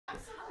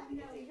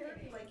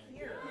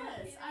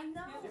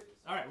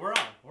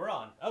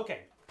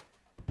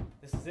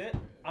is it.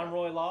 I'm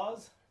Roy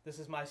Laws. This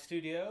is my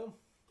studio.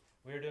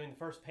 We're doing the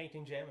first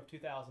painting jam of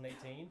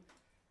 2018,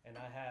 and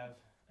I have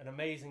an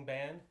amazing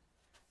band.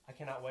 I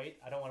cannot wait.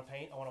 I don't want to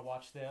paint. I want to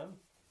watch them.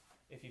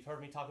 If you've heard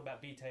me talk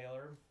about B.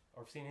 Taylor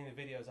or seen any of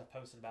the videos I've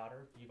posted about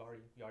her, you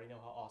already know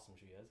how awesome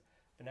she is.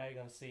 But now you're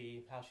going to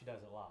see how she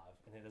does it live,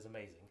 and it is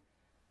amazing.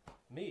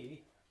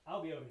 Me,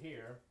 I'll be over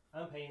here.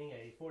 I'm painting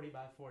a 40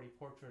 by 40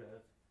 portrait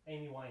of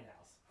Amy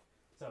Winehouse.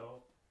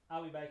 So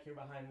I'll be back here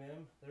behind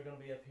them. They're going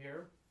to be up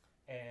here.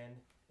 And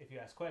if you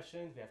ask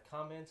questions, if you have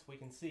comments, we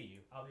can see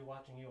you. I'll be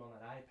watching you on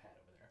that iPad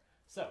over there.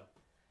 So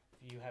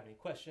if you have any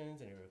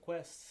questions, any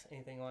requests,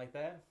 anything like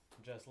that,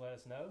 just let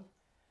us know.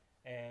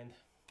 And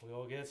we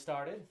will get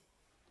started.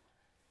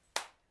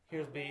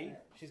 Here's B.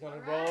 She's going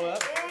to roll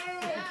up.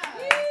 Yeah.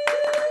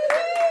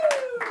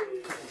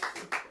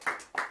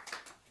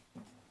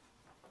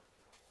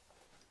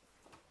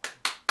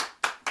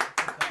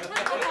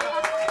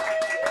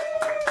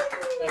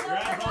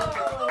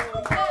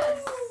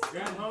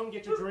 Grab home,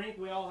 get your drink.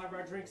 We all have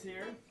our drinks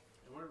here.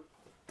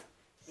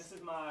 This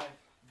is my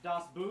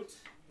Das Boot.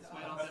 This way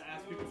I don't have to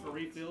ask people for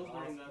refills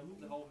during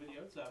the whole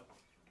video. So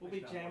we'll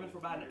be jamming for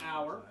about an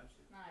hour.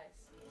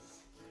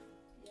 Nice.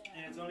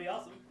 And it's going to be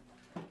awesome.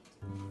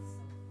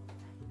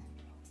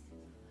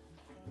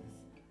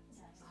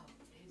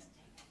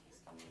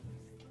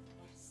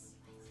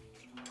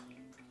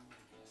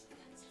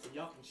 So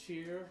y'all can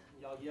cheer.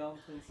 Y'all yell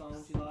between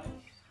songs you like.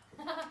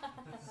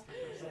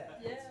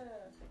 Yeah.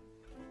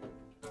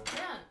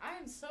 Man, I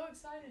am so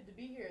excited to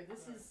be here.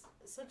 This is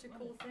such a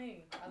cool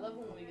thing. I love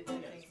when we get to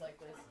do things like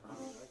this.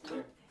 Right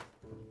there.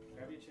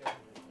 Grab your chair. Up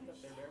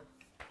there, Bear.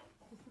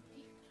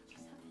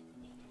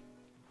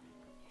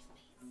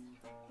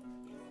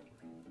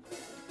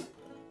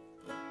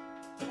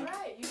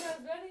 Alright, you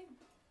guys ready?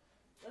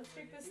 Let's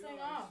kick this thing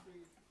off.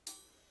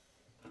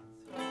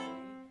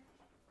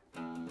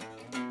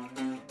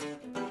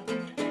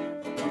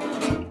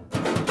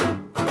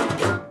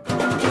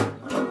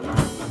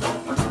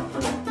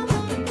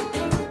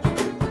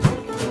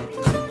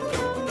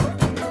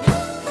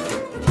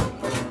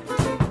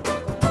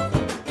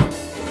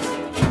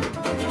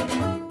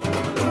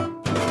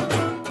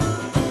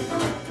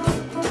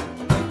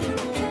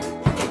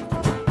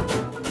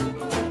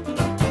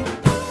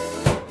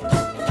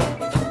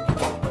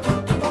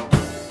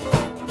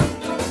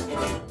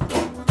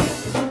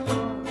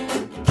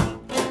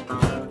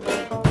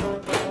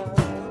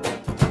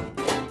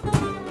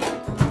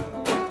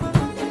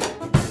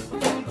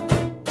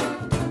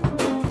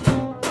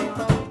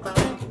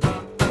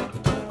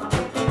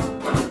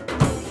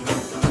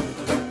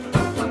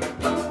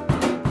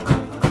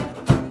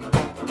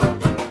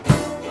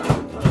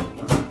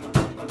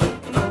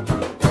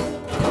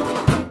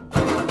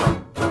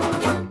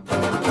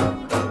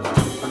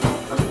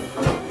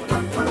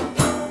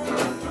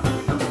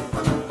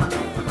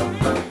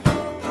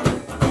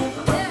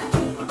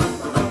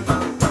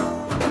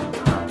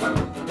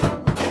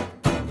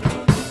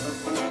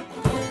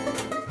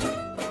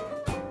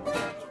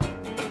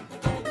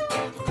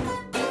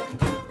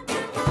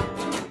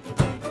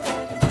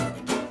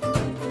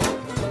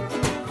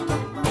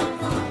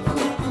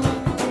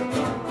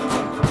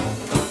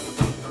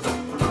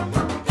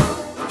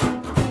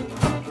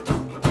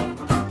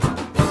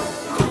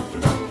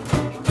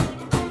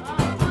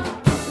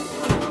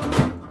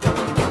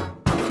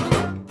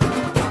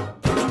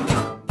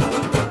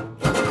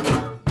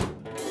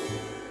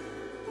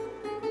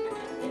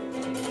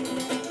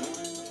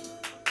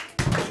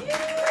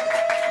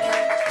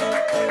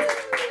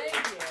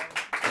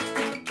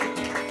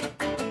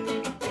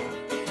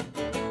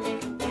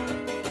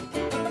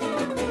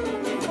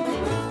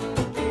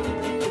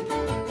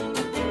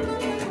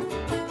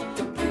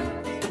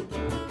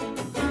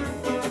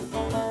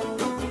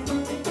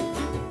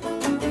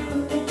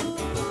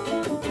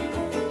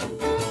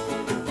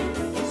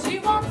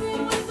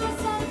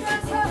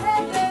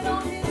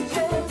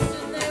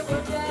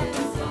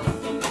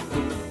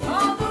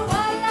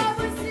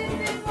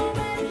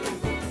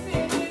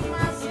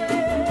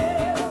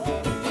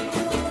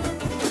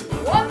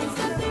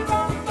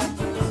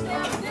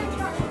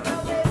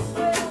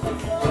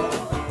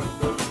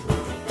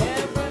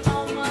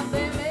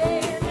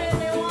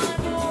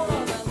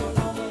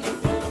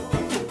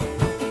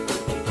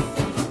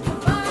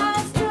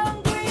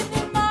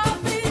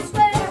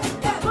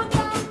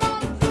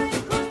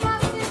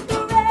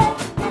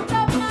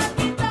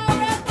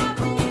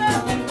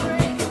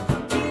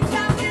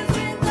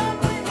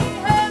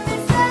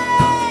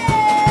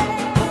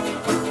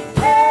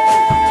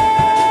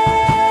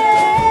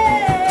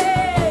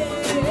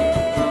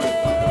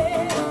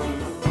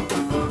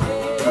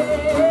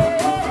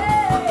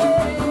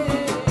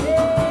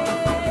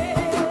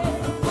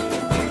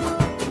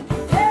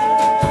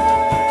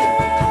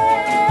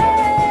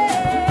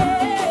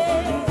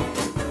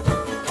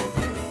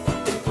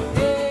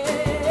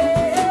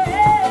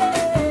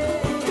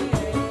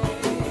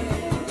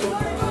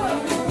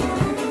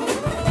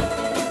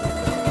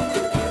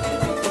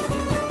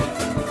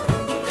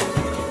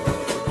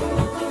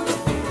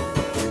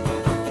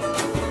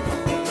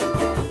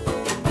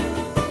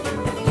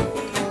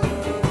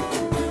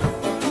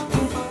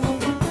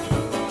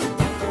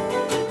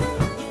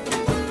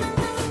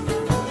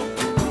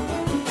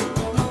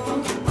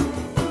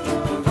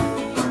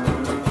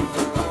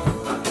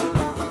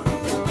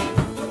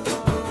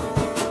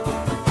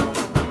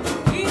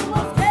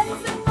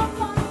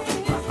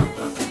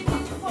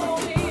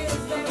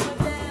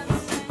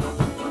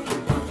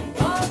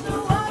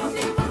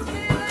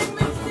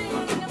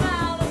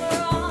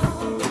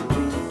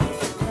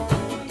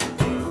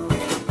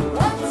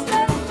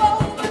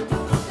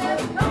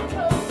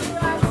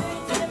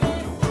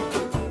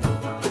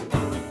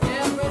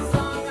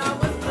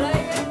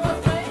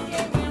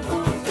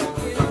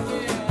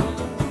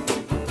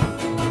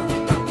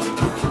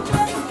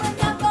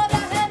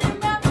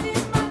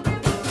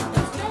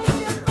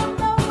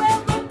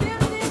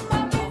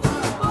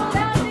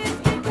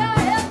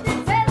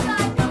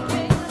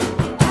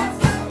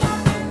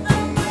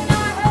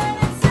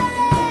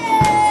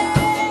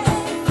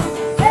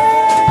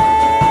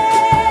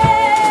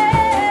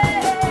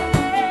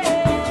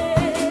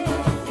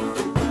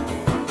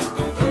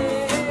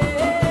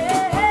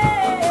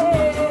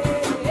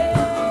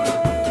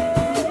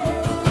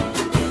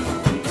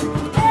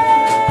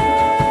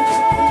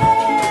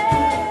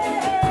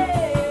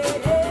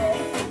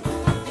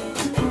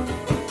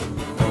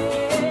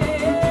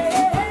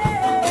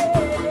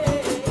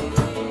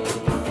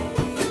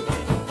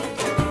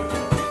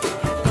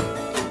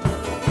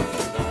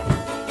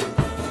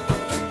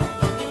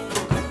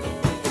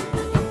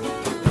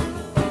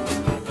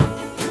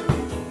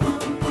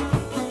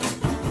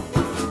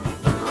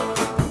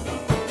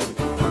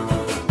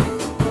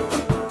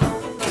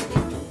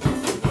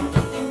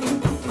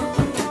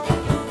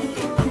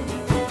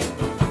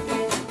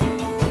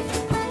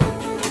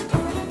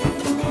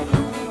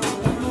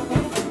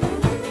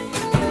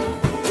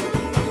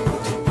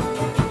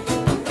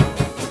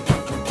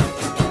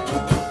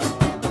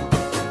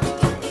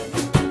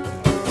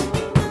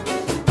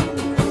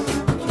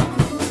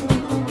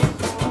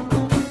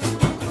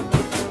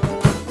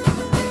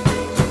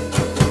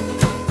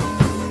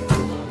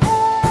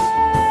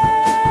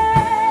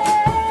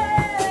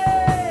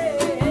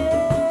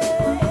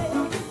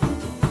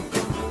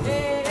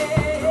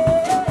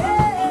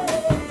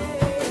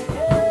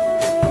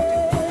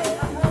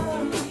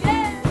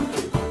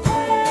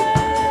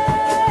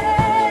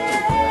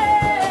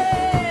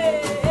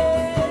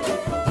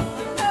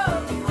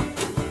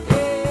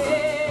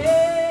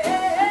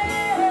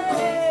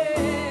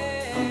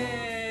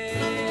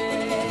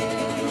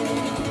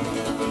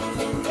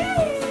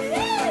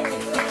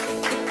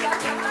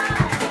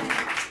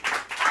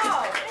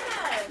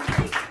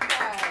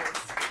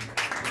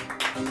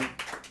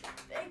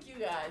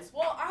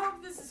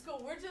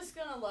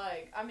 kind of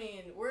like, I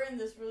mean, we're in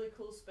this really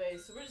cool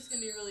space, so we're just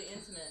going to be really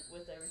intimate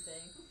with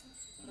everything.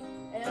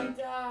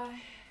 And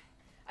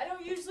I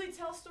don't usually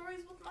tell stories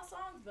with my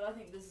songs, but I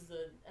think this is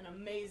an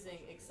amazing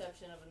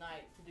exception of a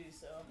night to do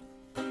so.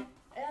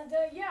 And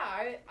yeah,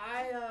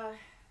 I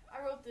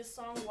wrote this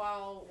song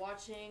while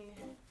watching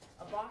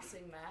a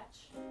boxing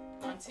match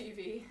on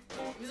TV.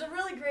 It was a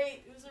really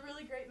great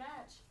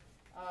match.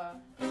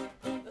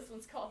 This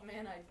one's called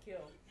Man I'd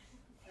Kill.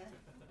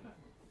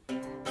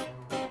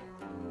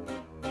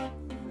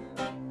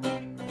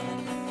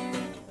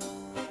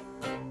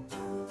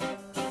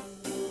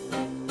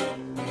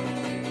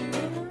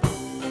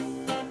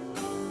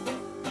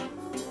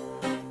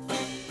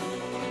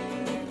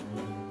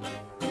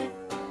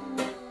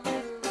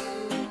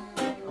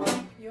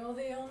 You're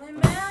the only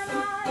man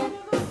I've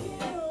ever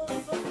killed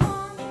for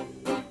fun.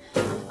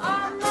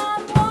 I'm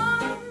not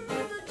one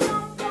to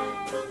jump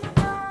on the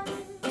gun.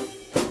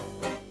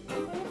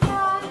 But if I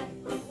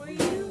were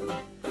you,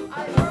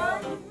 I'd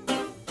run.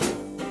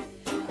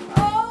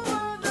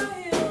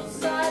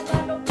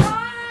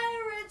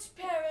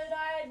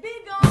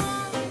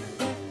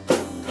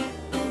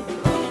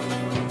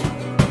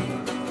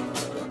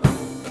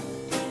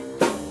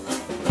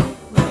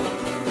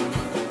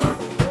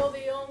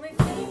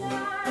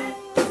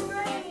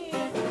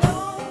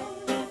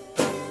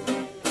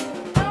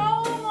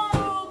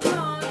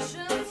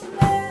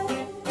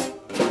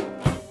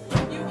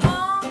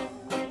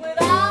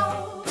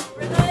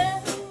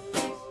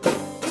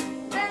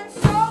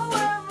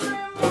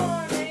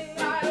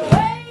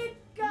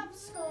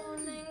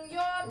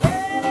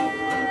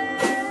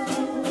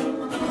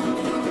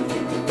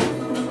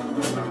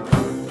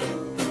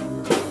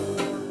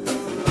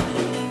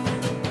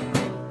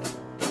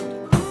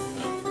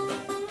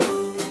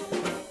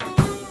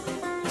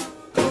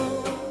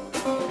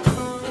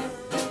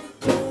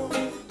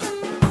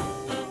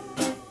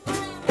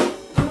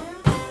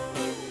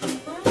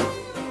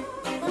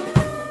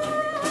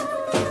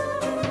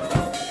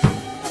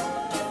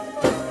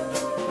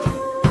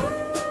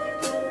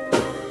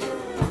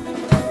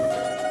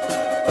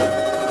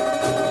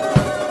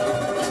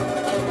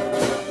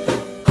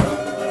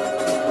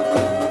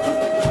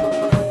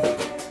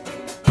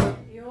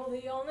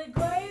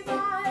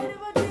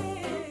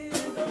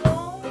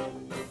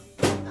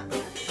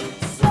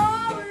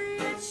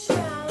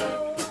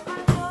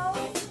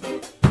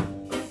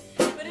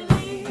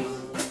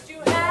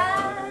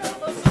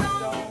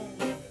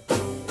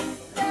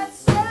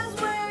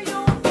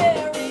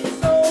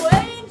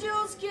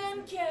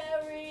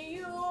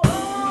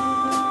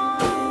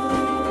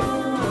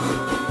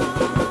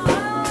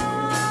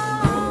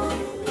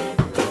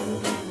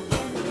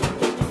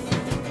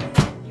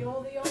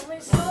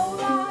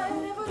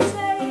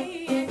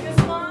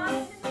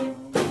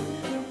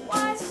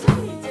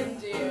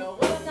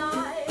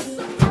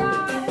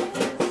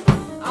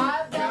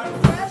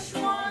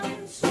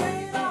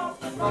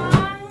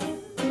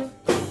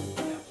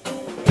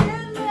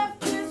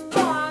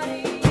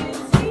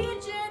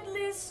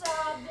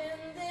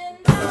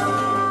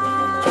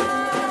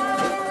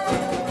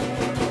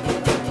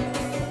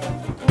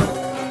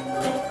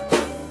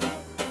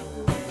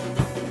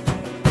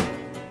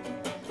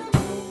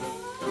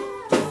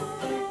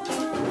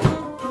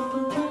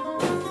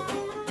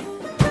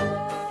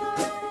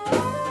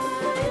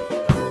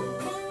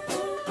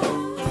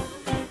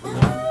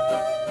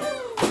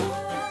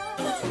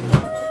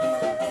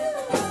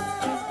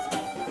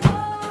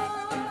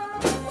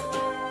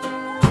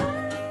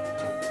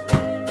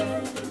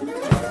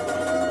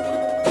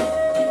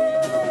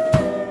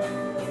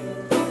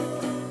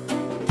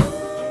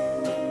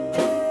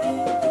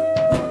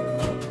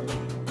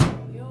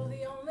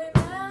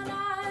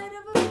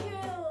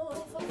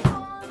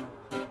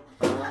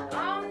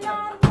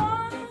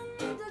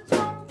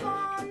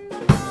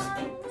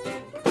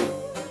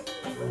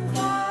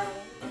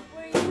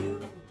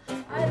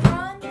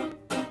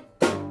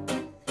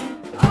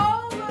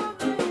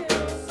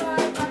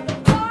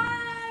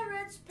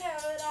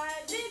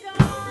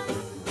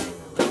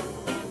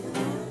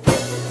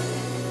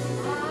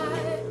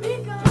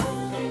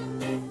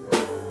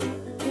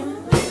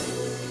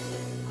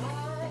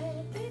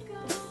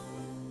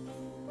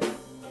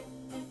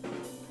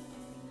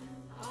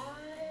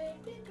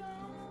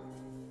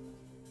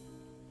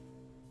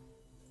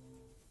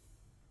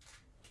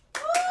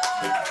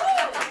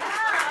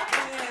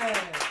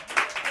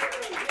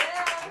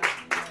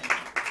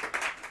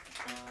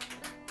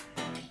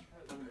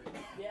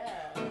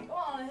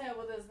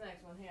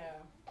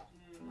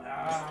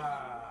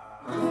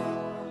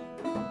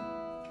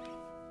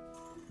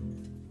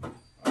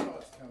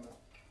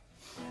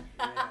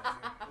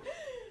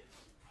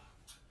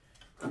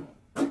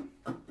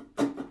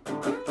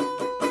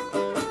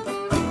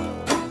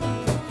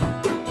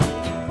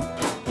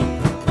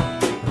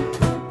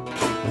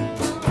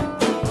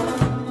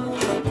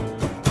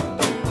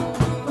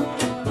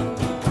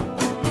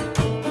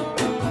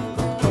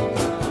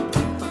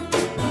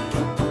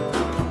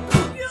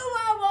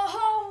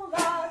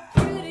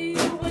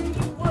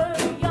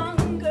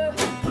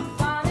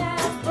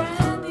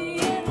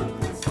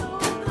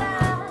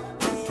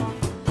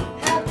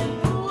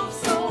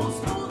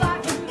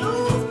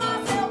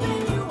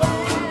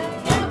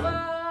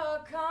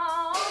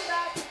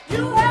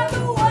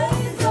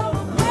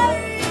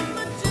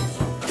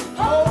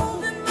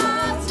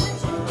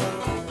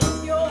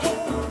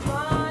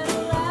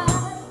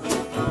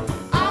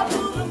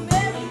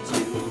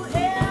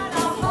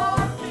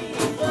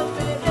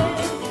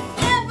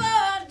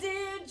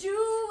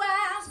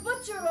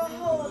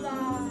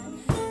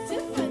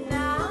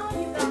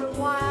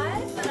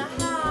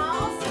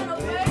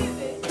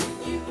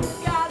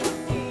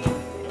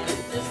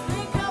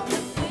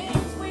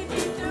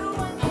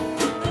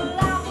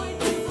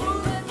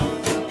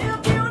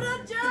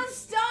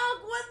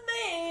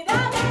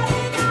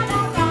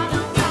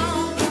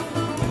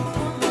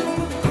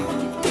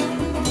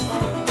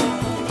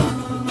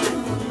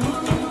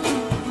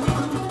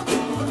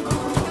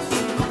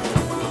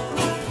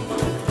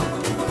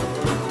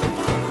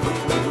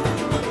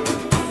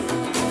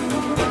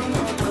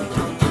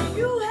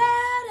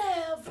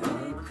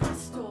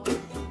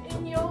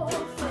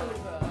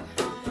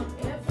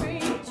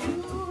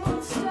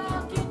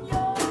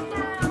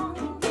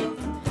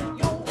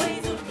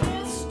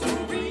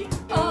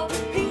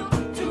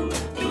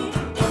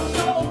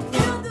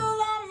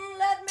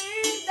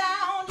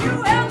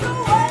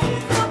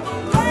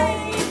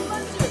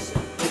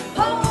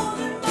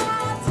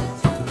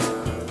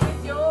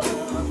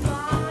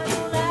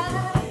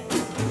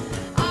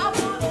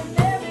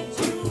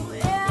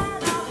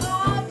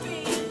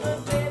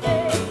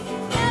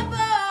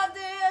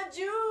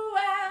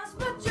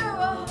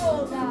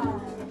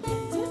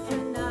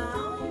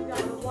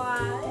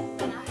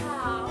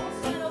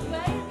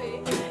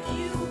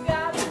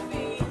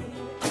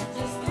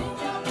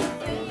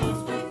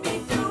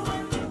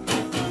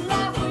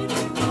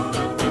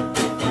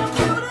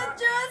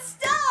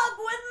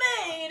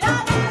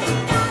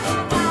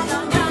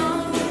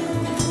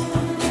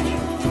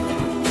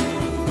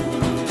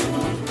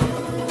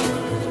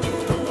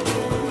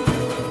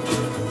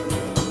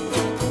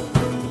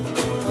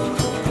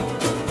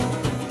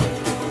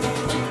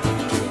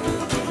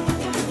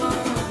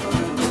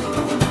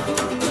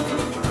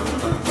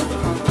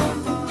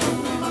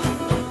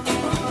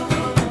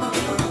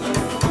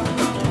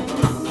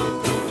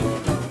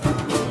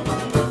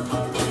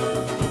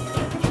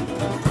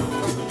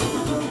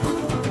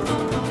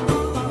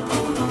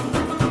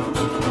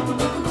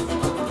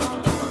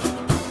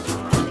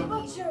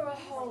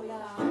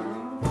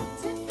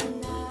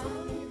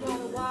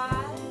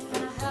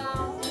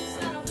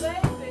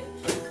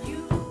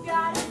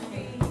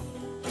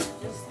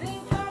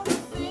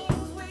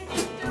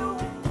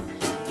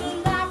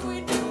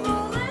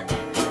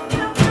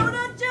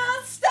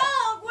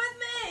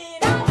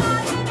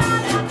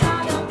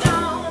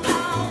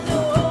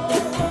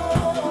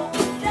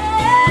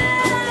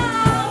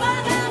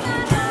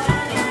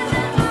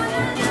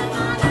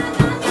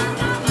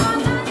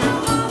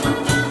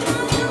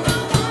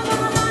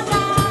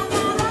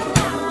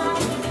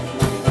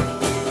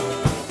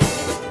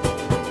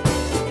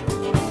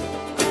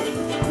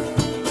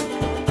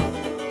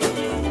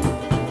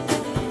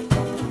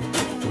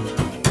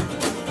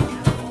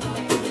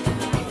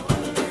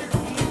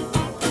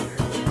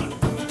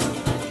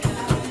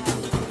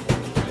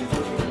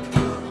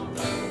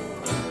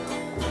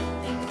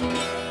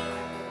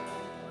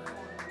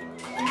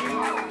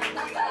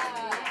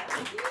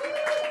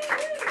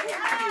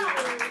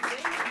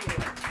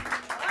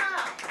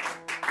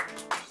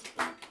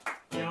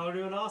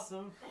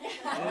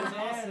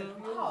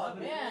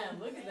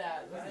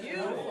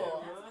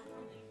 Beautiful.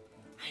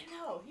 I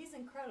know, he's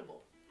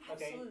incredible.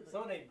 Okay, Absolutely.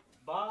 someone named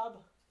Bob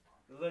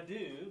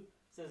Ledoux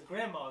says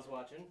grandma's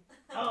watching.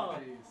 Oh,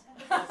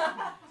 so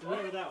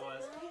whoever that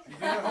was.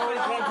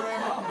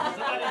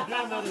 Somebody's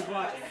grandmother's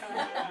watching.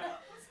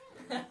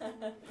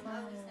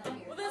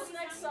 Well, this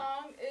next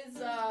song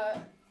is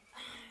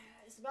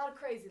it's about a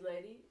crazy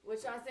lady,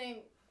 which I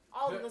think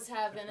all of us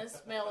have in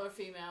us, male or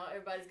female.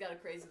 Everybody's got a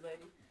crazy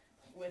lady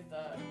with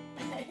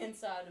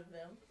inside of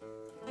them.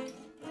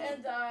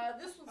 And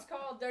this one's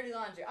called Dirty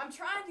Laundry. I'm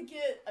trying to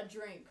get a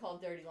drink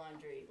called Dirty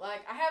Laundry.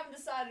 Like, I haven't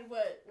decided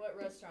what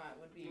restaurant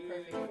would be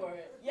perfect for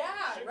it. Yeah,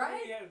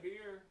 right? We had a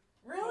beer.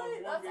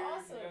 Really? That's beer,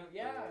 awesome.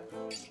 Yeah.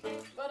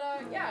 But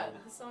yeah,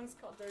 the song's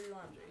called Dirty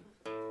Laundry.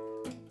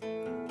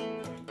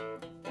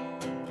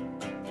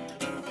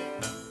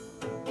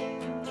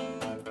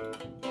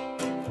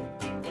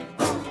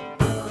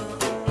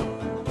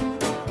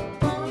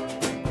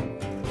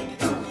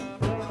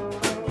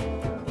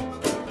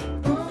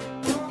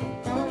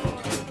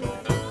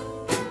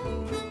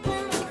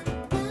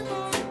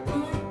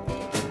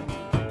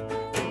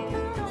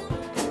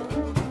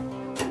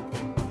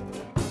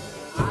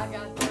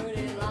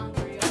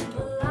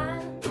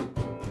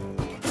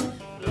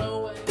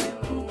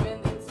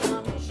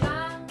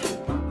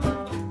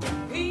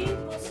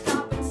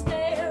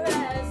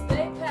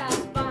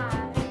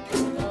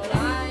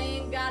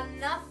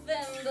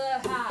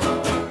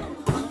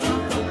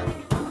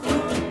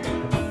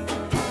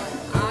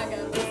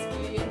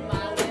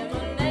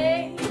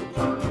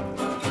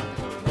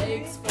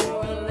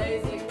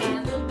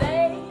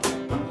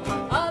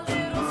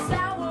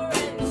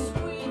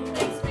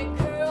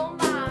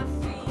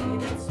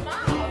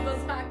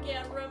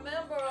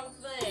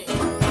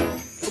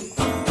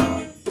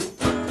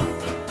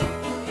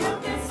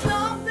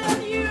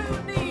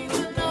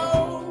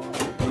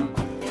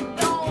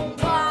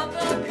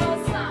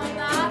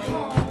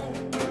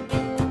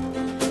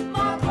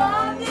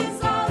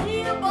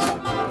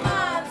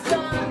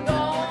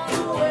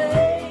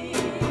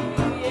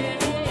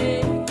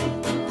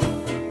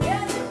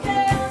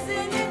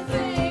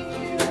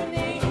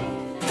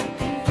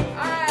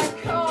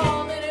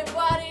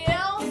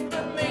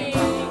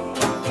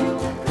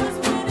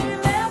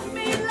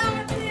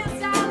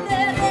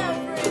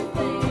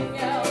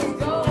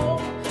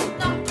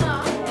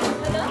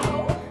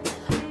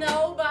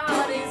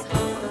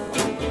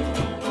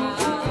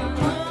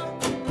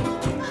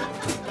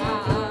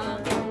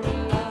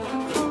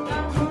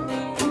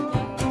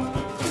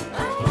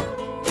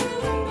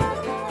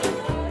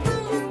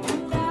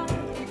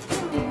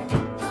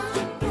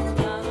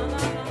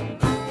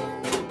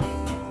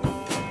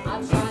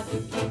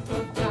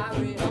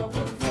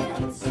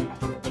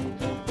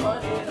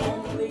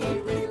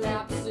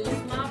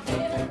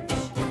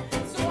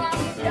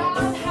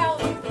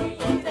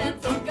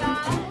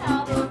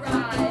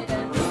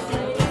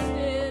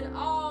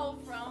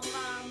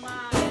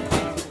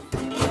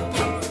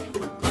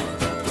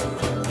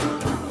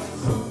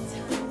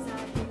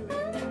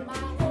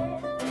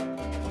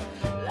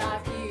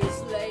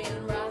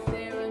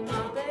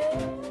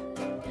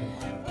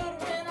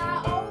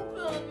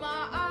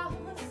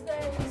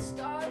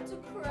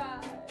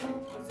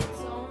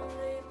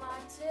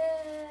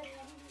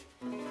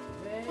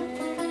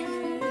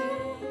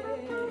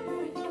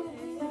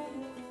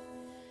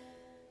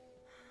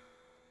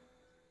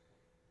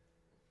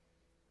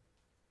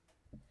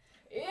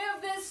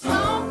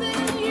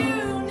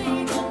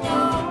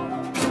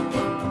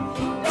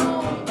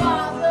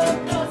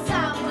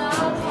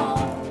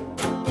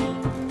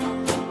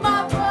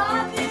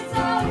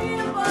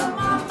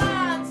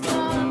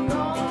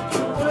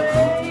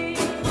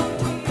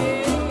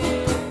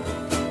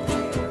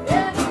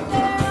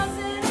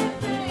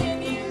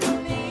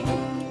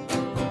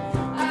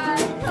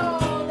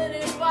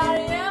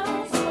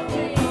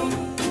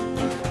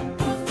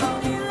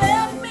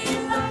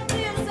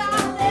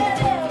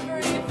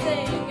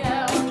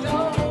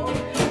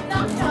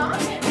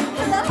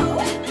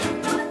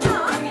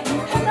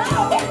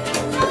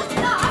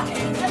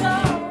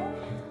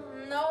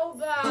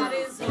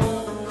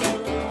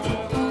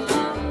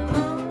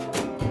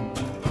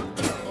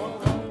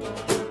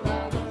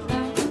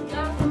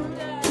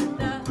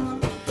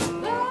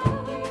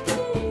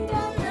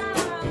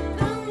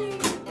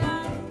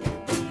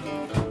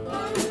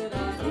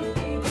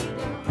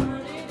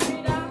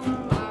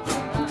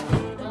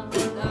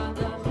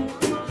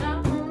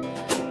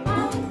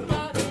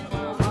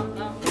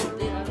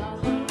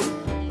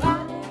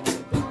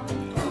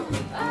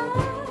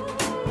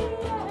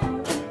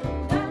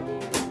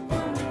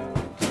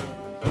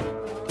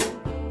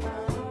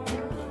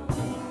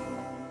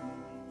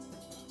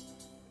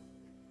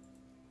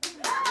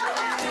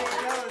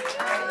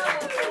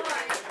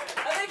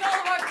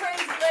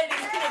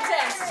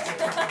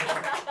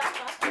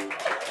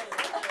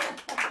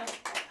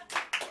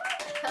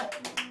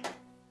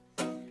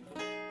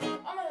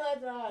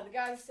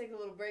 guys take a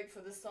little break for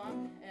this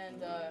song,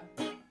 and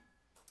I'm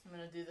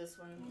gonna do this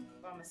one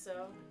by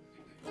myself.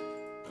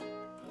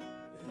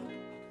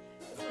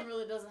 one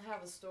really doesn't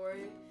have a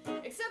story,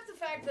 except the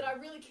fact that I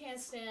really can't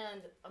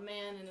stand a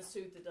man in a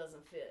suit that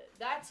doesn't fit.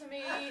 That to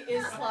me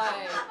is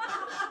like,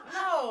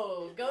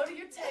 no, go to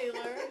your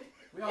tailor.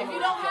 If you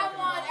don't have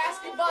one,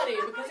 ask your buddy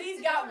because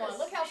he's got one.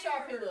 Look how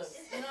sharp he looks,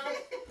 you know.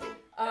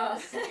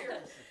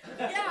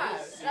 Yeah,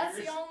 that's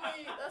the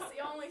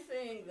only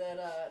thing that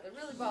that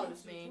really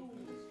bothers me.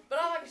 But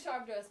I like a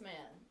sharp dressed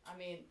man. I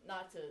mean,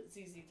 not to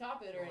ZZ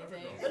Top it or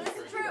anything, but it's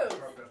the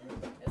truth.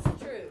 It's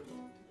the truth.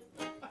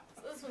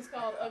 So this one's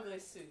called Ugly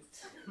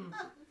Suit.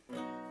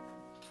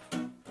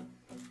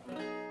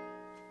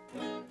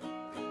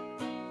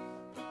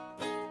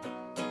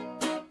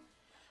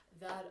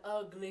 That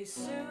ugly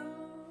suit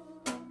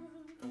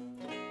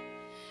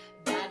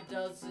that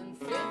doesn't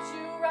fit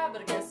you right,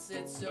 but I guess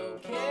it's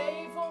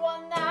okay for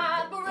one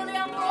night. But really,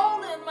 I'm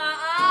rolling my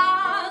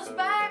eyes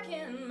back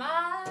in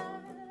my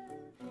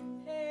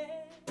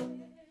head,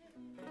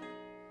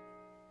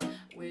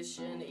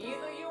 wishing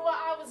either you or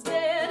I was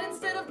dead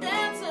instead of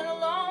dancing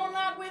alone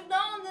like we've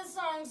done this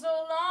song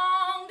so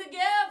long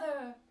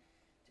together,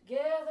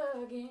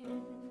 together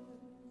again.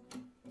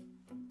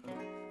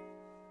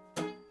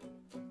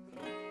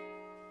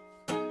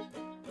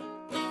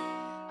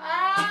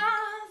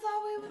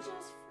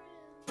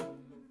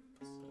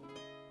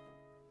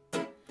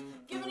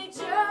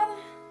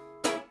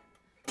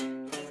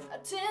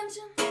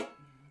 Attention,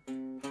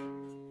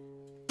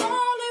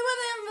 only with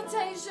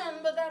invitation,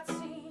 but that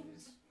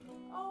seems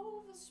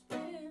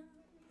overspent.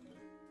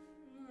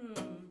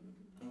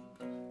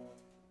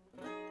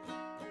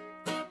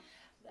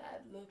 That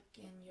look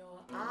in your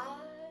eye,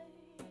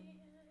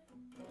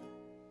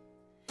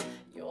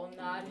 you're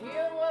not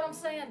hearing what I'm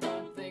saying.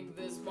 Don't think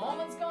this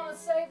moment's gonna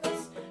save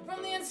us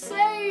from the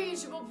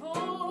insatiable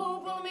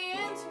pull pulling me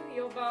into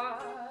your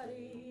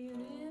body.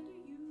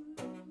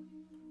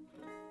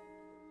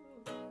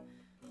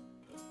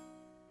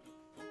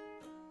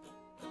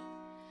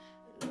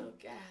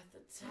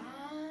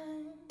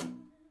 Time.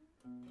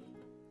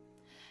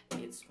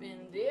 It's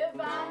been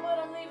divine, but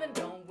I'm leaving.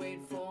 Don't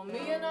wait for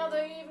me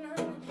another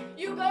evening.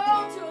 You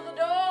go to the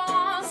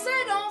door,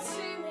 say don't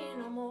see me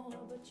no more,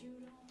 but you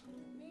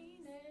don't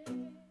mean it.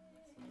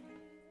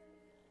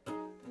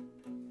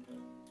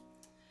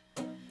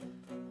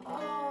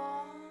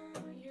 Oh,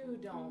 you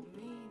don't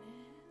mean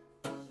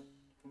it.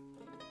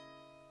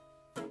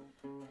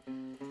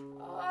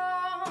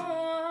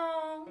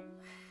 Oh,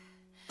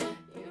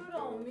 you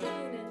don't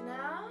mean it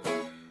now.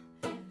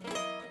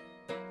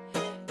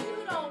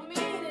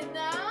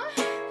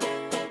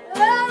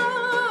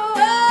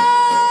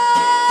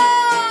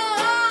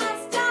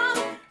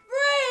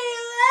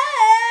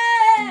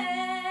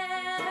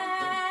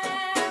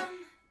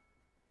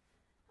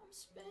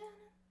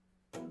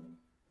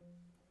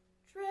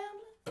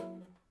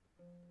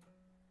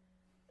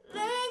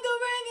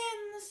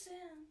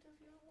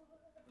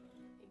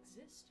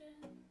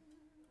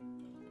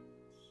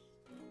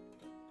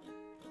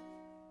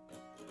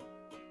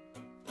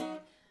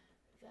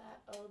 That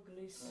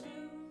ugly suit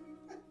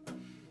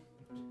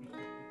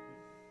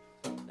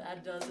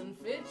that doesn't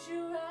fit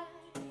you right,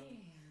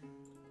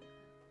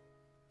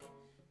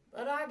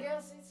 but I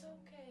guess it's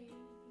okay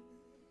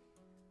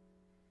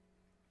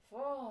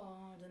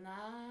for tonight.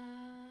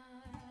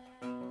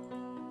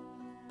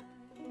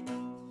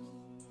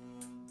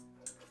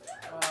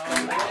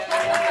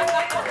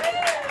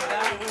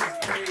 That was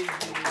crazy.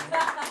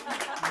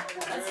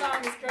 That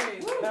song is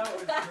crazy. That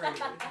was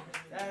crazy.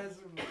 That is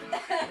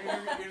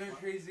inner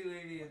crazy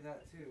lady in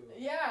that too.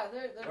 Yeah,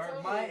 they're Or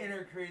totally. my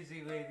inner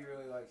crazy lady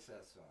really likes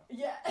that song.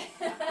 Yeah.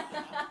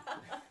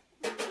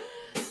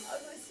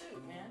 Ugly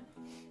suit, man.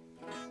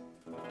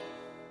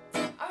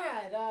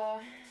 Alright,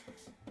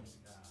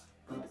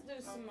 let's do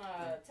some,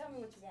 tell me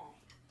what you want.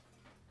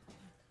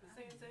 The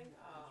same thing?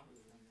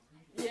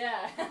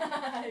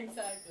 Yeah,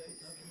 exactly.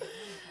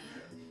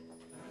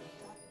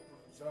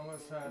 It's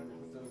almost time to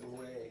put those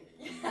away.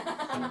 It's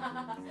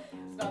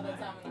about that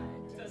time of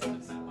night.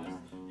 Doesn't that much.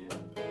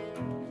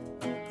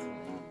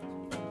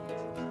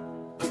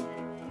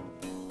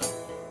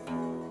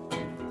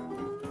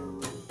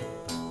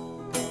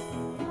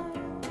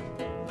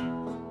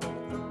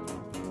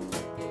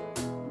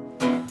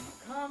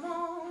 Come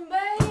on,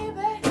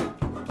 baby.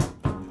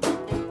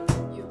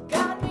 You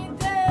got me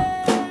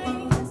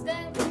dazed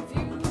and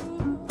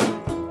confused.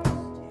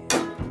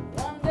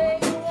 One day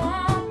you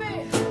want me,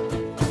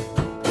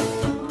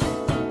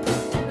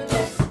 and the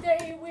next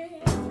day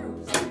we're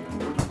cruising.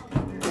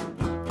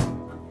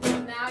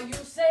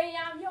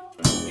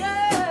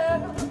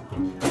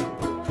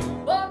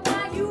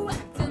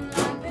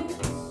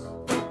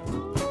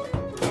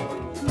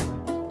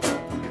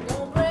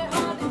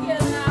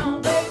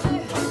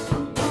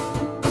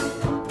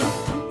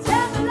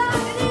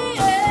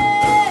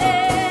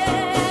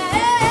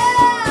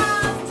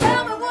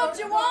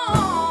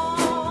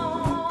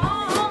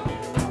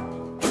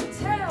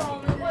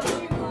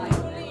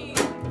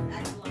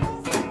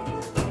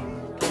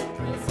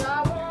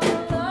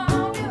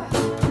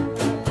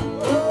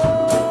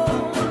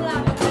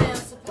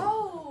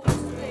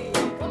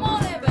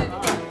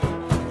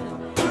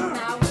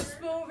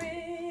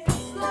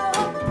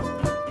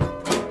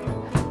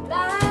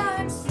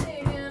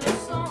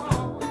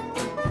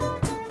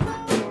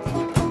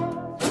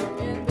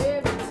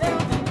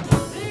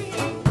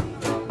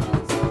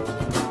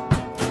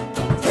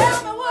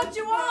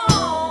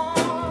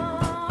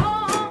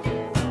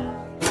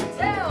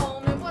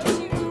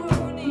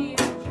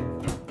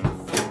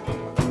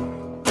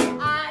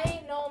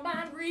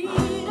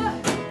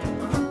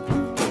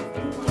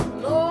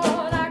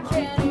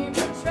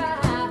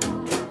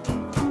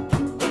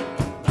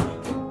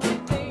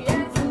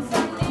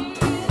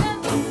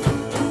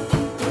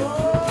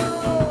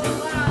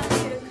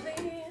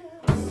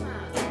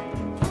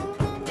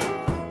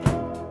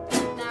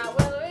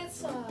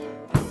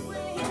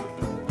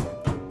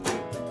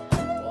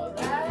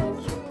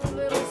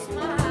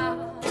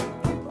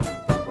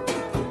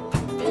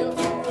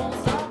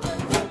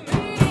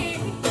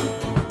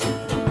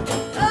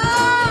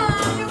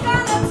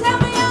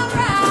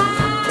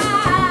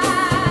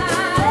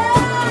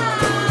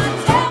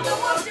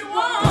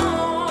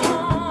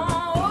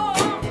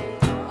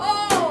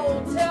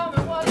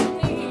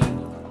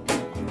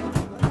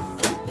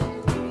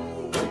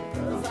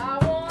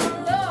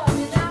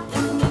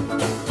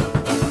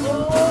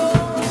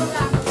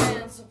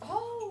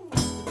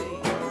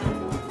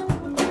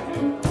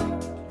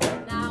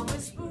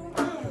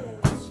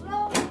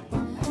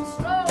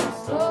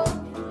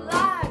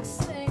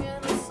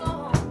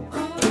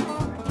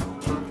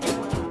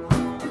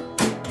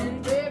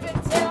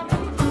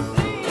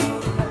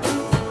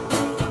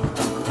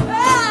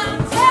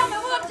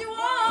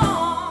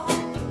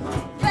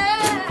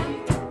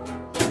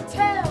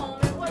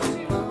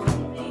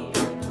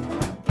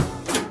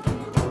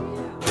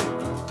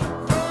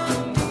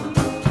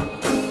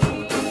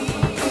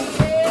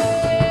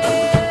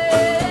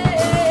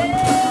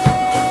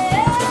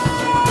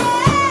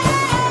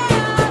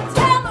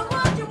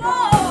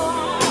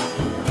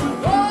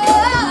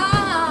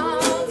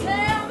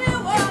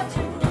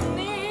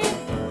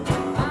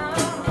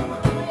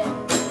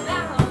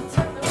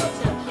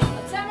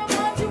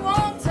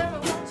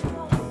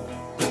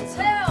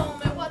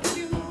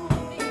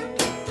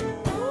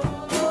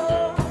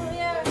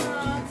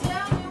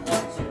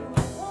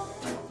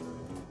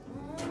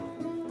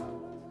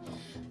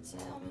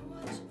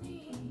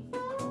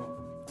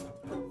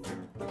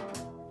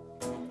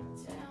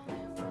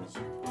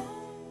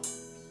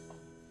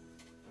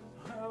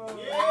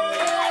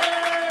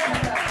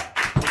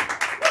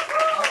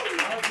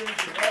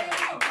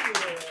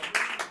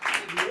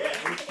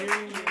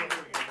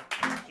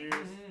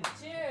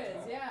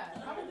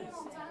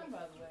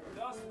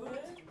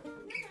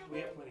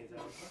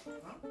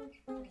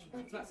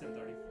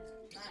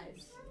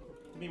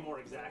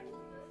 exact.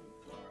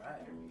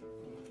 Alright.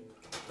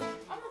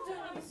 I'm not doing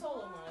any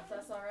solo one, if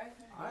that's alright.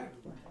 I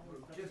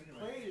just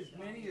played as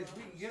many as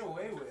we can get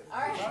away with.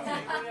 Alright.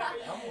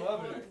 I'm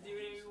loving it.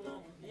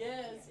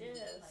 Yes,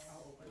 yes.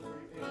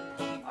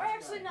 Or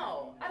actually,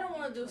 no. I don't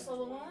want to do a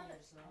solo one.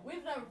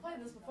 We've never played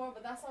this before,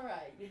 but that's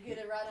alright. You get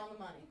it right on the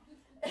money.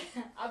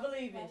 I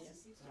believe in you.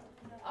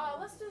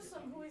 Let's do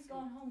some Who He's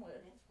Going Home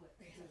With.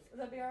 Would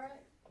that be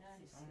alright?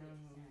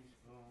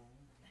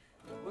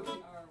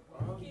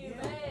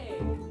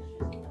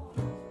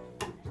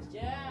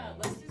 Yeah,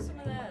 let's do some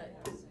of that.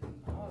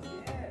 Oh,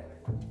 yeah.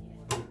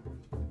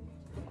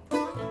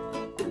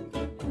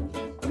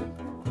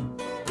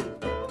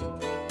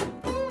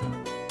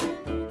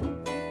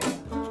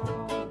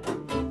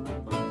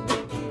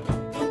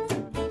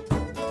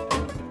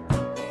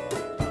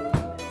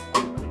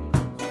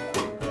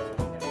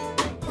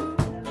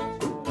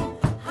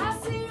 I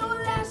see your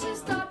lashes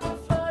start to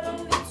flutter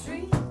the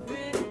tree,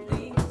 pretty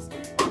please.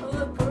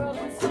 The girl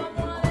in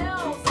someone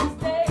else's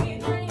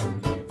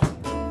daydream.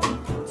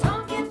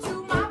 Talking to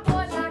my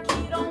boy like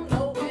he don't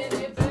know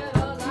any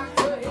better. Like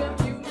to him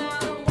you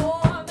matter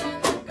more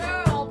than the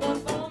girl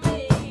before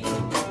me.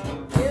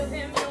 Give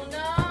him your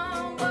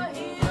number,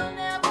 he'll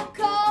never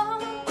call.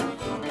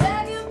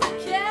 Beg him to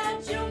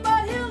catch you,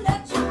 but he'll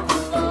let you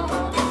fall.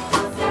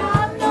 'Cause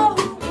I know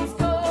who he's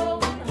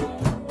going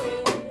home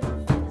with.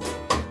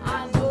 I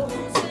know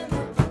who's in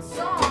the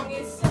song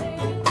he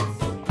sings.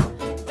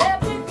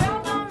 Baby girl,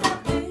 don't let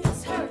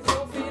this hurt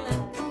your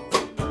feelings.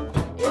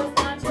 It's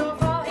not your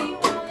fault he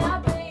wanna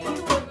be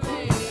with me.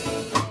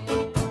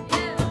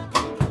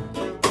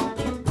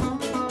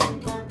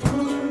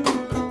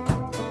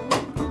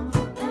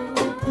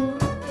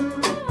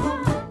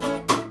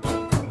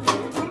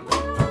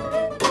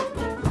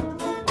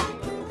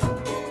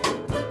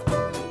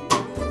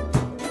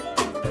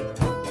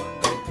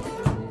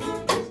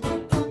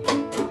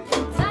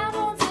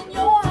 Diamonds in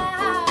your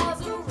eyes,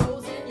 a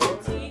rose in your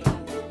teeth.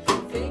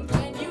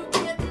 Thinking you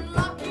getting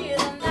lucky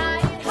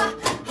tonight. Ha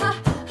ha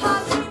ha!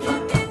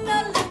 Leaning in a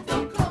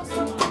little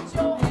closer, put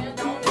your hand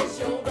on his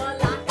shoulder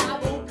like I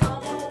will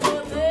come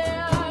over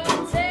there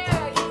and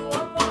tear you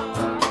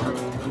apart.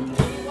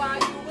 Leave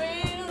while you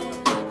will,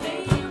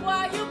 leave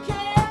while you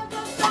can.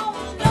 'Cause don't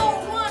no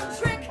one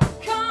trick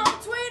come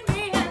between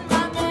me and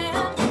my man.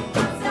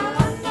 'Cause I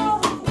know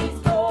who he's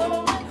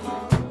going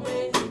home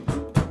with.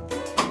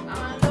 I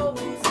know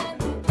who's in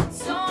the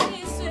song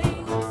he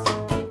sings.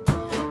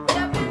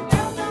 Baby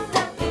girl, don't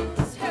let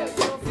this hurt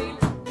your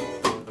feelings.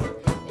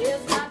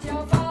 It's not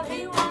your fault he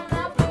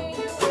wanna be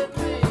with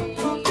me.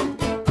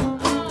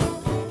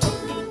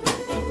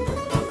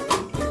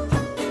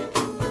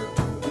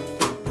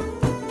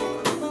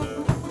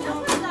 Now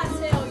what did I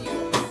tell you?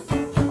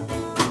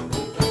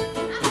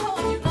 I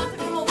told you not to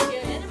come over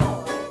here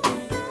anymore.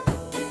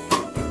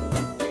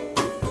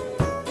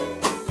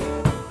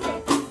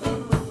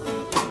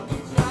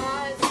 Try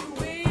as you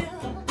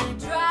will,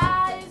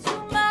 try as you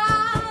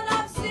might.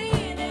 I've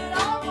seen it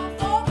all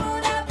before,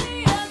 but at the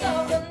end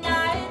of the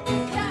night,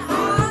 yeah,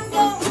 I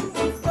know who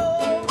he's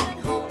going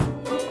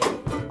home with.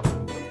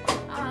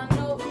 I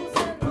know who's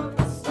in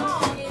the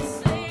song he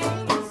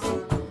sings.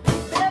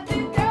 Baby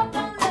girl,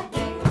 don't let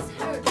things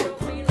hurt your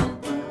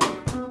feelings.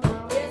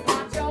 It's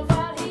not your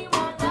fault he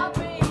wanna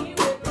be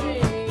with me.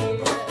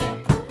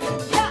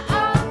 Yeah, I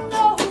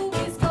know who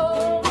he's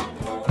going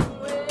home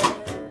with.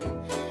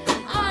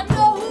 I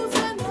know who's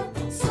in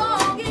the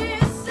song he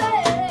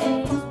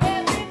sings.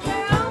 Baby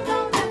girl,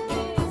 don't let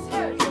this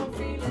hurt your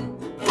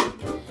feelings.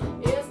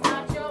 It's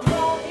not your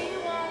fault he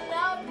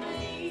wanna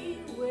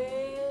be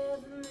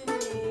with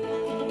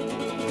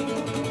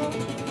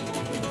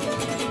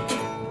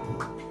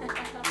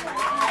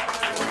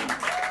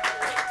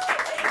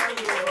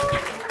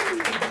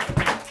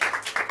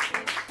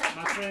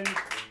My friend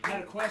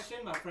had a question.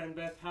 My friend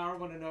Beth Power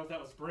wanted to know if that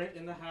was Brent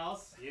in the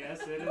house.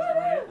 Yes, it is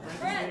Brent. Brent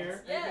Brent, is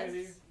here. yes.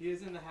 He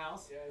is in the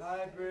house.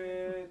 Hi,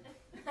 Brent.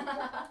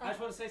 I just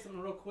want to say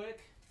something real quick.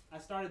 I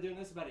started doing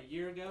this about a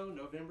year ago,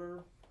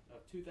 November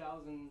of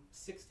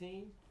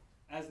 2016,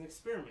 as an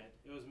experiment.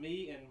 It was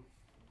me and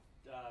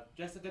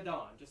Jessica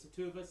Dawn, just the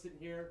two of us sitting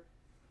here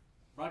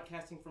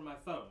broadcasting from my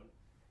phone.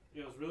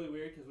 It was really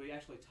weird because we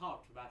actually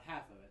talked for about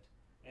half of it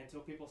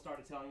until people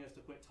started telling us to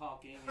quit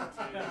talking and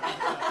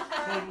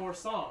to play more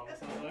songs.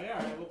 So I was like, all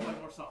right, we'll play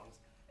more songs.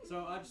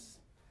 So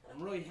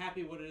I'm really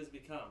happy what it has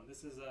become.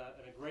 This is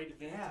a great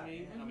event to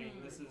me. I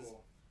mean, this is,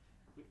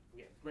 we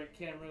got great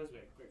cameras, we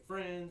got great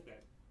friends, we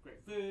got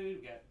great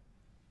food,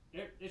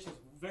 it's just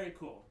very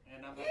cool.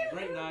 And I'm having a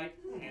great night,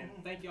 and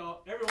thank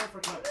y'all, everyone,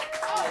 for coming.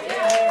 Oh,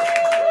 yeah.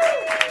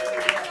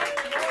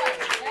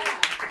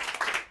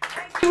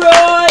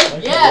 Roy!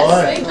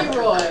 Yes, thank you,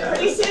 Roy.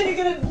 He said you're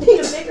going to need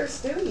a bigger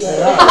studio.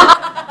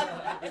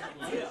 Yeah.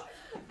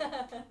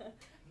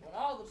 When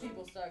all the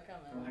people start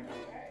coming.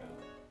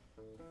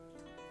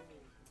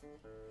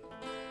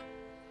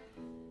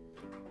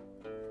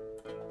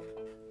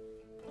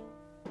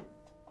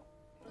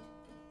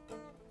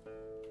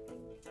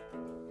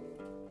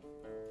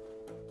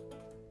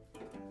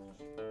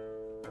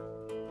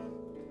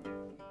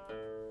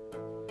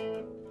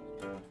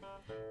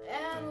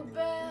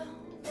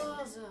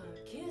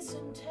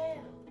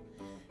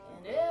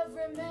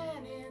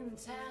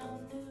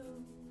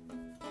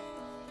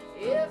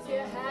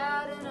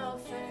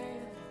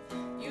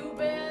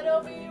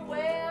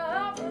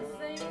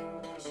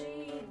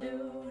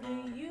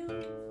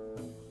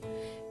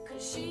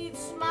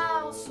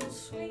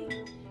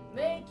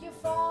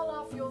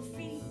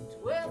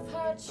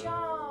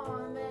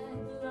 charm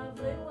and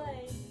lovely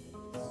ways.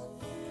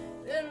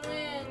 Then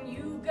when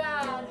you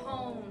got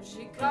home,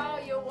 she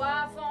called your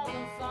wife on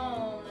the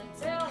phone and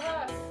tell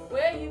her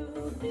where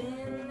you've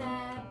been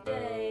that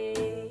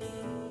day.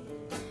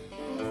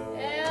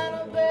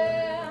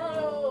 Annabelle,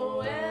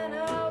 oh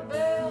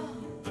Annabelle,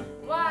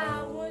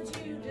 why would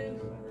you do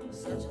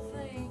such a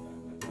thing?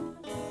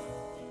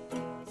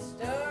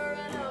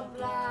 Stirring up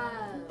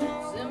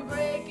lies and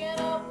breaking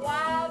up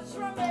wives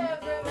from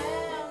every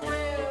man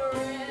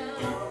wearing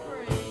a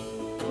ring.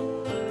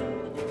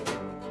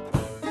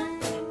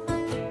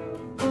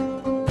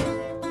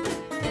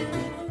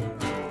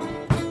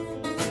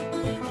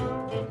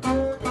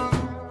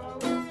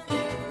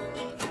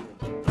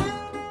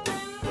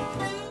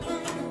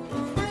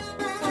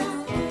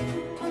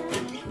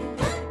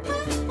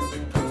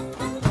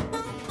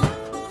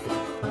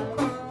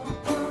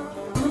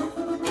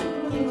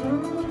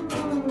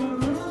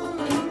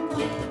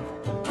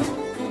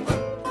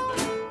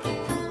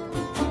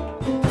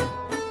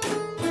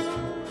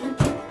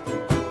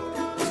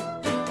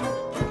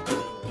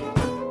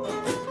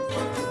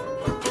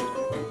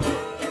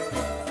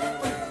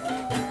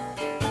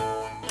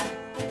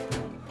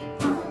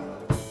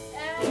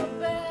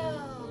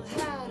 Annabelle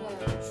had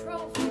a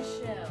trophy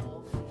shelf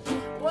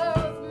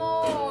worth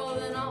more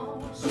than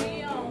all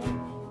she owned,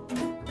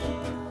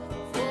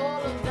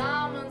 full of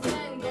diamonds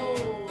and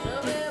gold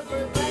of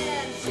every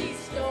man she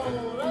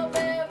stole, of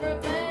every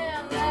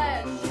man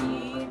that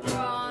she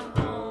brought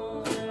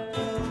home.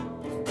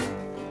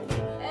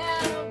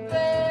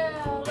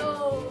 Annabelle,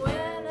 oh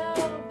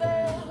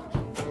Annabelle,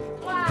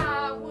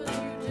 why would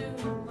you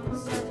do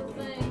such a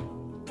thing?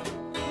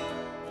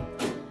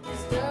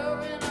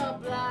 Stirring up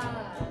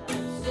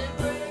lies and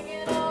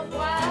bringing up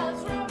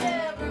wives from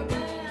every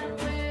man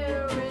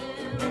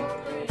wearing a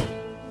ring.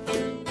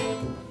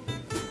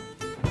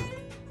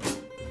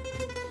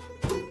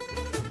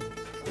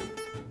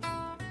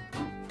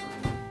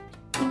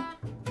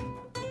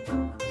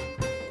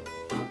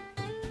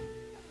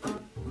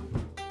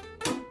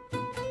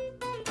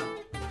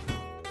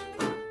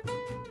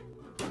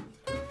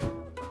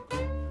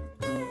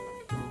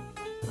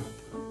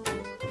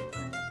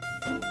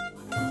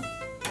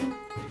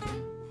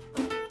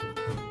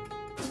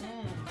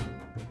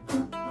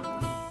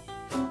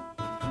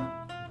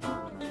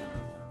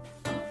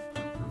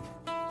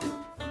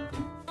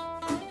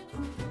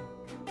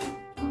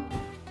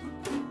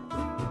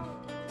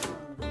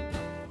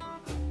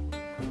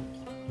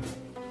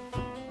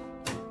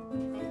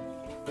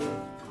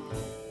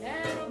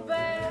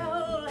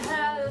 Annabelle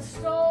had a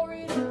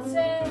story to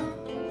tell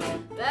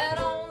that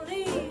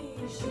only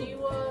she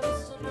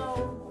was to know.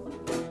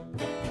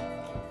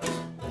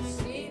 A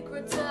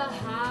secret to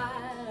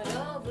hide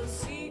of a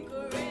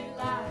secret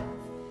life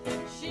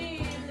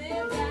she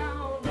lived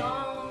out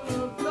long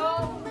ago.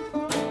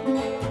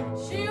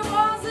 She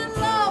was in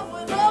love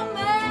with a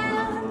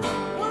man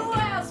who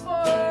asked for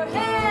her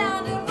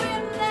hand, and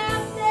when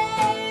that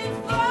day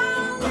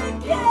finally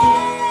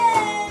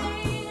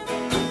came,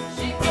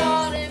 she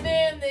caught him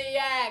in the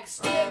act,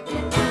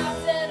 sticking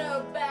knives in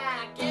her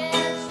back,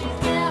 and she's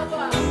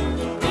never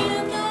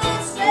been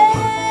the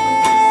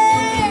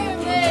same.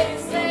 They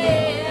say,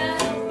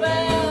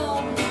 Annabelle,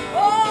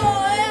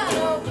 oh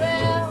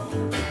Annabelle,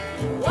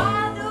 why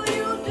do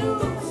you do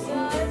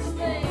such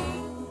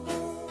things?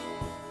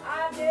 I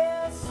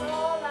guess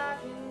all I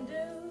can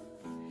do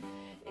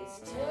is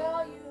tell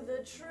you the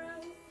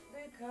truth,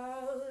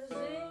 because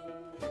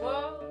it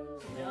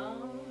was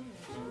done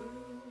to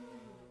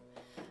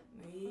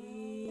me.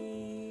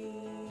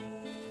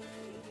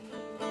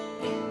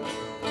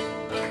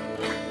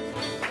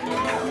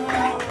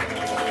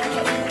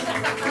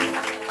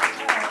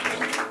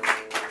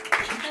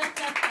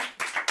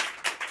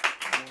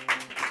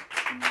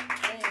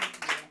 Thank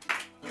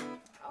you.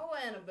 Oh,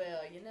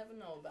 Annabelle, you never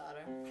know about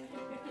her.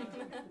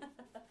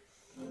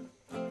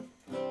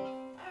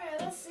 Alright,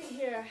 let's see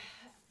here.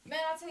 Man,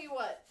 I'll tell you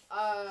what,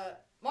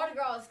 Mardi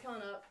Gras is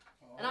coming up,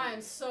 and I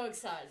am so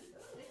excited.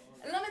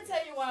 And let me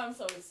tell you why I'm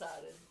so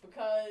excited.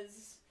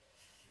 Because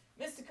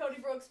Mr.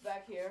 Cody Brooks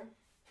back here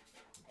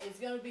is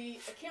going to be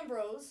at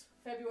Kimbrough's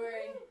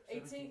February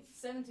 18th,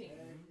 17th,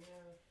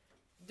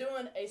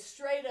 doing a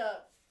straight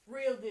up,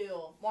 real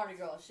deal Mardi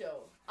Gras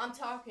show. I'm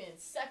talking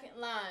second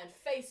line,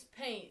 face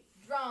paint,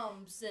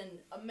 drums, and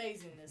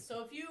amazingness.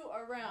 So if you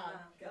are around,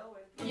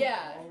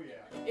 yeah,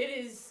 it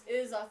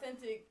is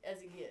authentic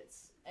as it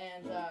gets.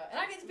 And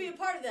I get to be a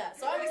part of that,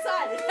 so I'm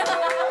excited.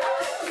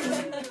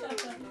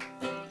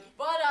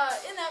 But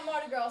in that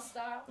Mardi Gras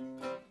style,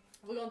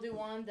 we're going to do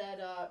one that,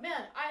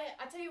 man,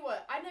 I tell you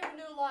what, I never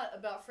knew a lot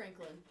about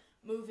Franklin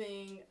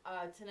moving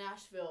to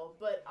Nashville,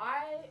 but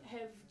I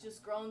have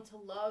just grown to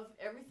love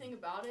everything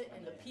about it,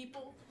 and the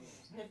people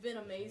have been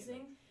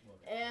amazing.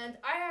 And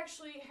I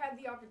actually had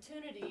the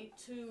opportunity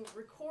to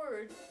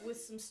record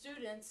with some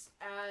students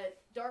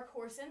at Dark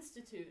Horse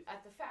Institute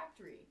at the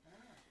factory.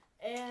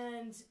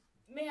 And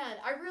man,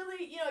 I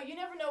really, you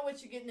never know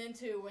what you're getting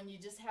into when you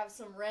just have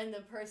some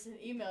random person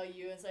email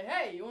you and say,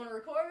 hey, you want to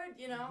record,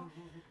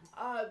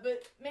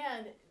 But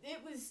man, it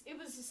was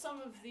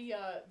some of the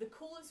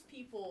coolest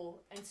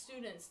people and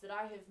students that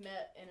I have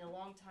met in a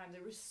long time.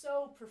 They were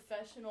so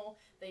professional.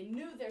 They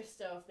knew their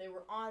stuff. They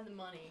were on the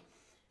money.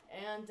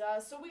 And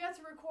so we got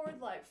to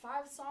record like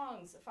 5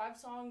 songs, a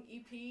 5-song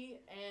EP.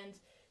 And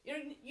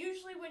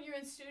usually when you're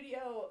in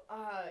studio,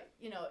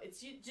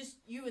 it's just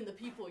you and the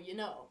people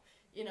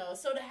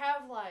so to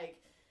have like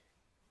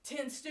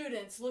 10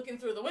 students looking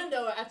through the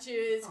window at you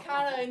is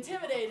kind of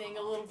intimidating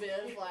a little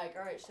bit. Like,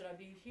 all right, should I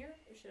be here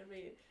or should I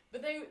be?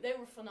 But they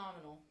were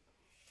phenomenal,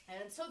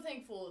 and so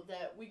thankful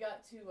that we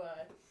got to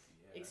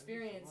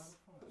experience.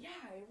 Yeah,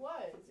 it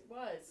was.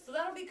 So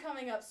that'll be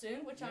coming up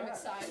soon, which I'm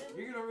excited.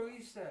 You're gonna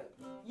release that?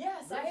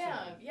 Yes, I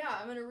am. Yeah,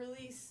 I'm gonna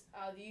release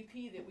the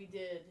EP that we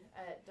did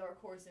at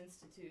Dark Horse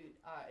Institute.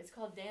 It's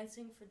called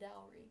Dancing for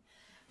Dowry.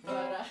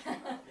 But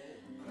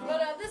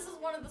this is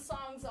one of the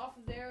songs off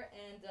of there,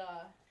 and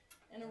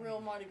in a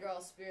real Mardi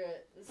Gras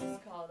spirit, this is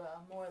called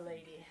More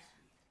Lady.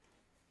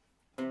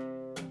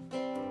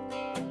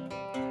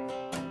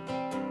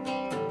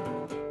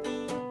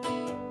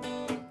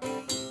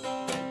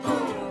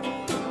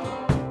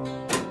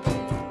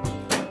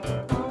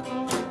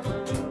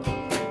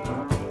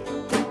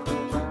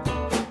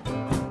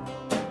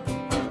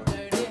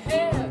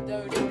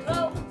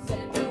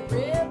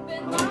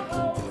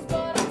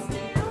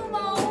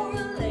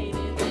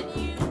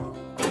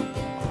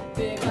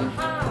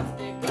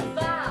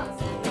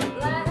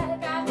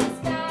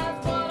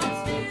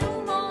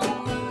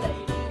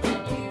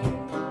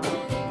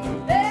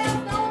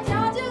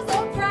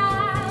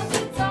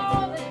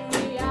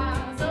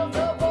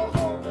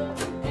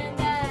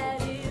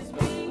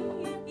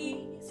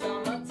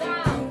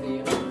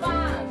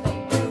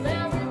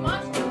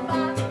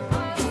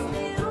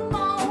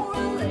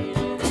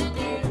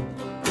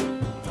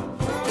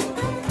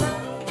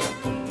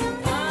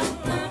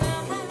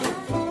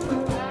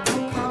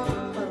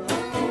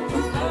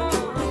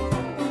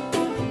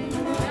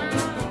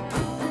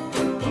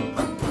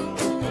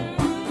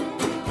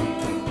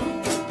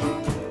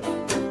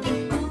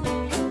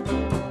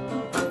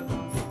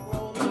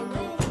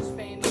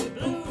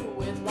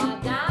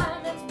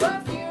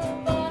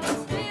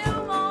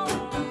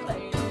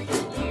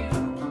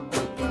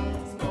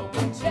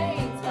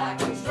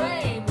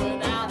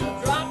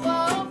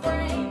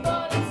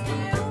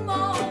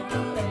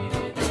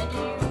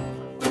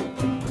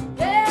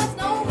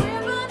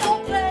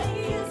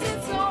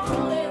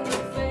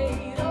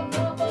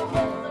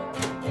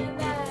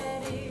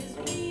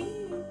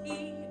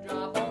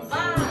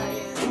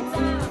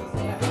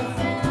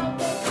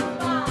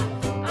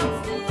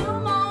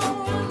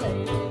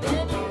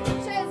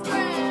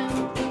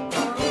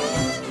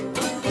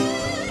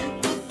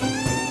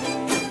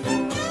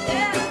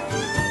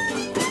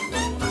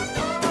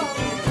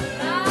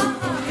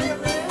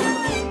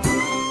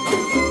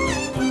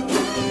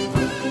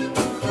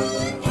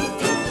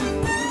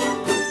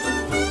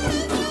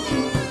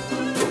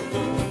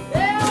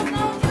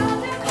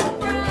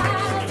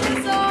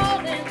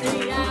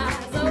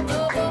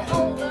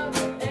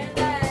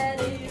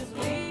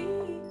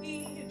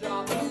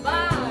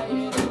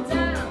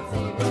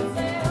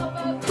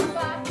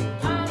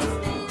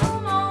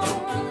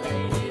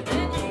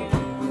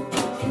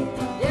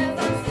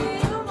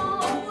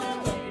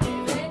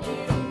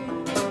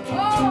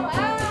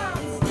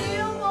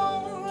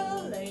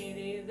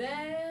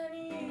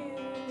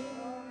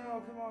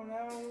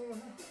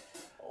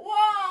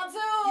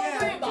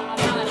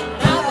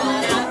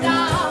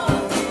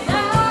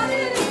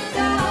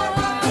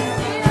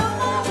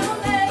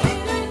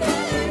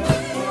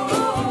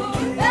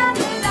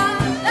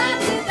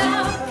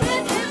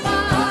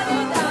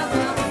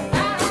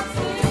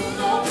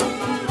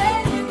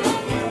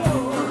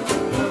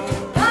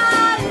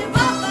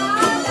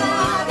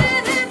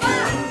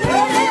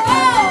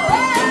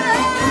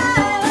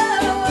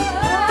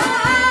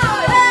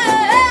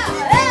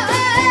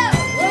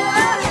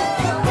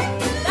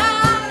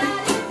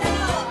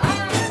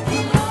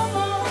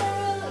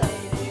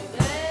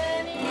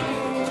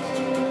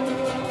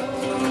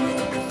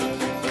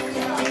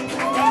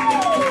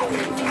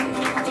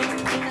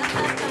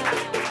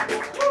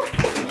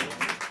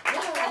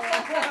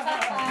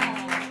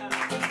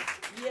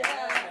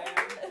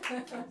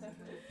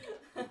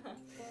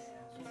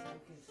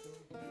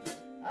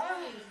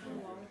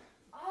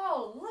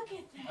 Oh, look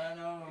at that. I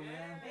know,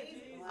 man.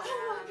 Oh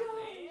my gosh.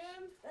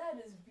 That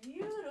is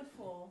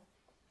beautiful.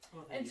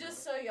 And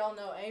just so y'all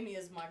know, Amy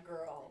is my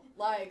girl.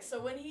 Like,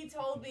 so when he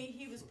told me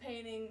he was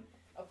painting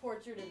a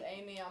portrait of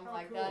Amy, I'm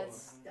like, cool.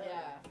 that's, yeah,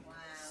 Wow.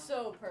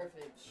 so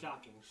perfect.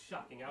 Shocking.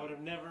 I would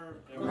have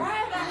never, ever,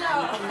 Right, I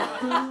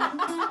know.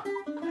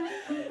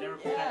 never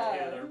put that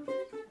together.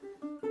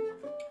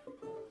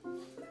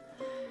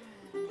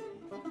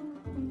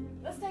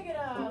 Let's take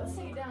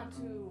it down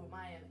to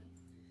Miami.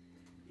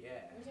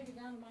 Yeah. Can we take it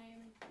down to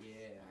Miami?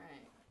 Yeah. All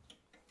right.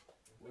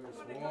 Where it's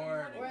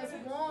warm. Where it's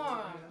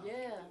warm.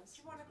 Yes.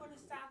 You want to go to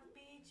South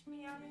Beach?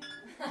 me, Amy?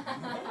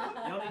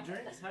 Y'all need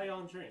drinks? How y'all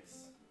on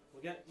drinks?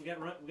 We got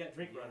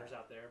drink runners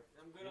out there.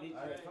 I'm good You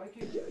on need- If I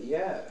could,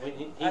 yeah.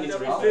 He I needs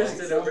double drinks.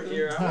 fisted over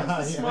here. I'm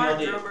a smart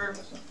Yeah. drummer.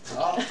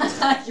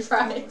 You're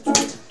right.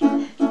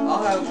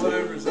 I'll have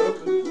whatever's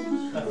open.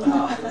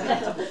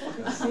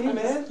 See you,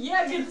 man.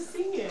 Yeah, good to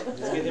see you. Let's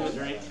get him a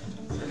drink.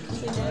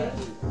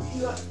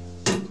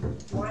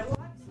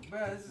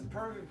 Man, this is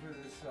perfect for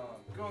this song.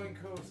 Going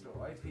Coastal,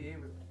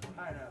 IPA with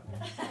pineapple.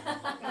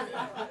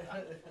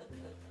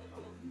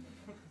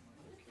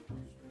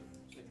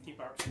 Keep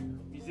our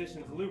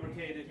musicians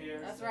lubricated here.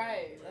 That's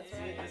right. That's See,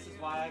 right. this is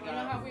why I You know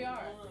how got. we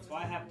are. That's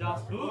why I have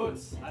Das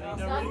Boots. I need Das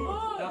no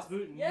Boots. Das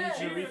Boot and Yeah.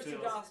 needs your Cheers to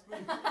refills. Das Boot.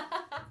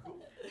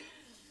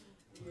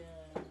 Yeah.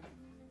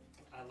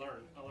 I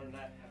learned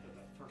that after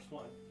that first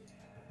one.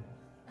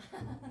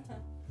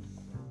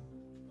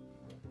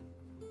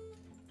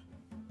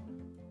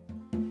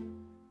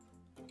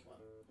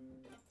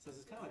 So this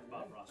is kind of like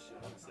Bob Ross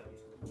show, except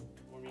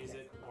more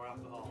music, more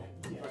alcohol,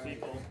 more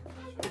people.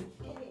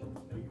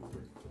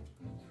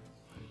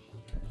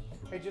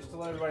 Hey, just to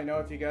let everybody know,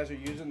 if you guys are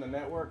using the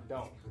network,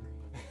 don't.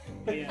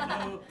 But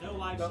yeah, no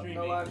live streaming.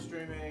 No live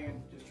streaming,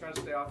 and just try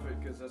to stay off it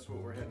because that's what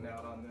we're heading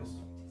out on this.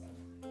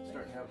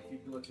 Starting to have a few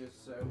glitches,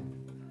 so.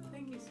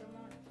 Thank you so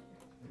much.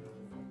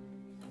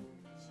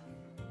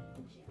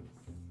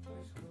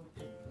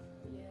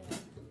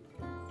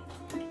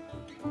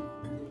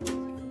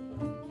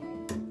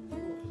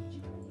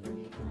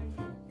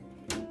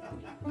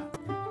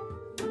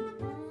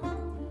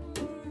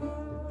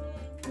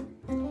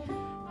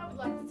 I would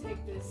like to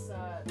take this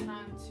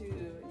time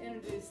to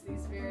introduce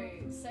these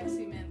very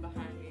sexy men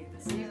behind me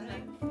this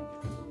evening.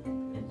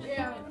 We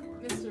have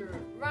Mr.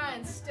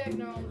 Ryan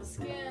Stegner on the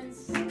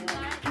skins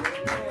tonight.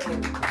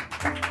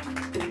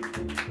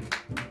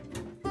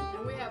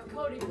 And we have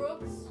Cody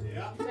Brooks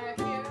back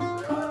here.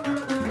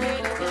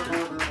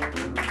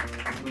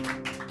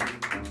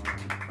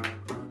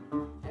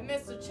 And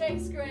Mr.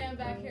 Chase Graham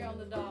back here on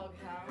the doghouse.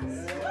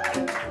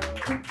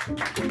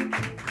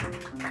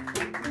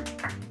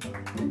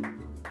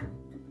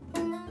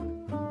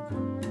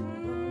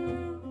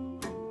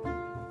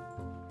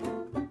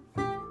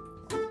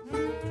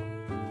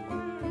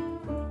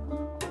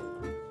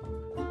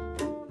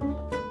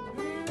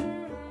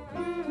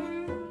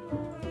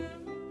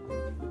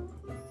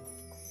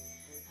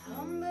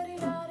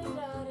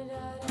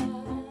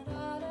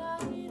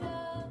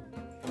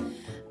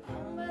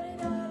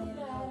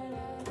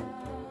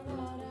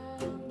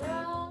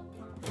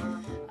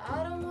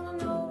 I don't wanna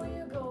know where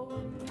you're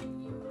going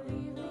when you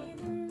leave me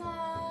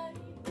tonight.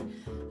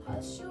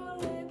 Hush your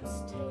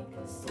lips, take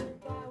a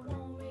sip, I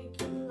won't make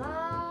you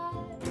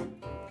lie.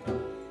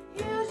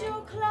 Here's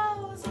your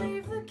clothes,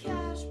 leave the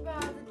cash by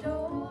the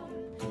door,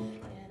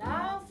 and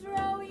I'll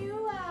throw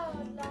you out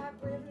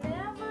like we've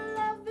never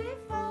loved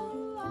before.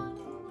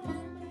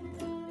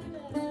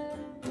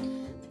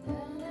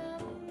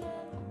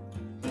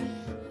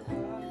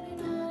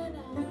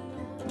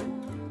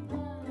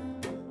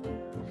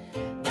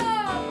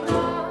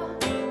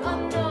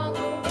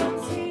 Another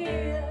one's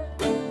here.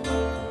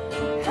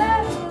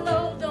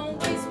 Hello, don't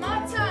waste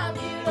my time,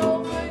 get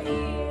over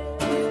here.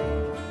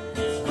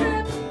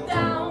 Strip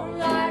down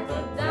like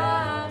a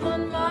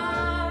diamond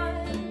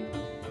mine.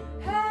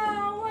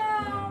 How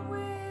I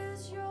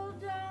wish your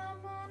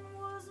diamond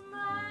was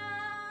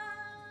mine.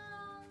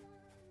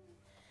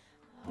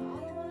 I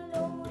don't wanna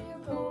know where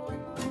you're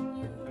going when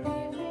you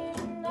leave me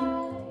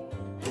tonight.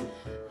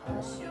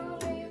 Hush your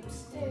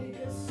lips, take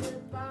a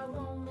sip, I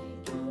won't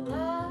make you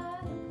lie.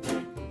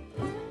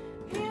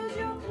 Here's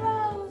your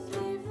clothes,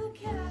 leave the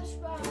cash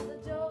by the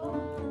door,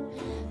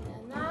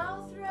 and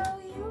I'll throw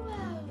you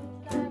out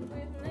like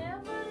we've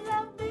never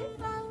loved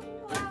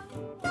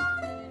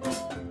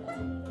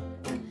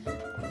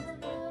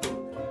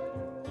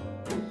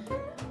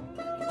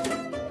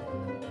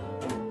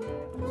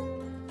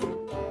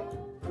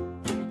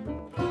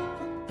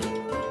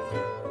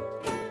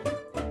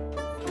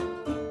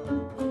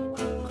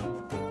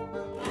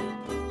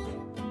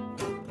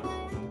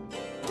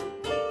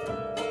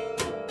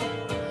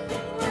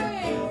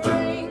Ring,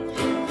 ring,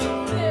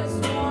 this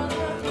one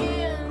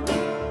again.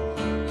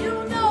 You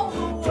know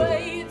the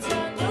way you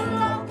turn the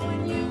lock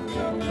when you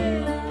come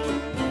in.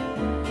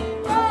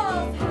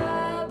 Rough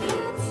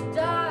habits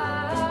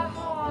die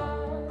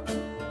hard.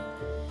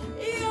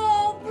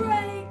 You're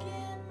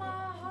breaking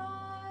my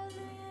heart,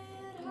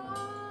 it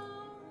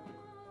hard.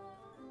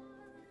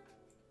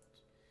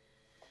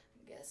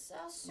 Guess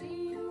I'll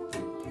see you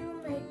when you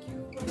make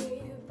your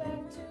way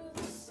back to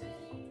the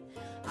city.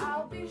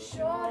 I'll be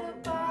sure to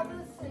buy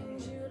the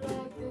things you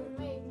like that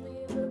make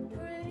me look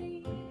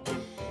pretty.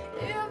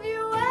 If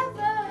you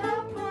ever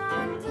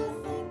happen to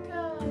think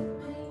of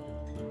me,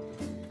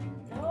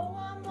 know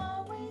I'm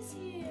always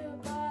here,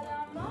 but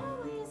I'm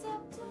always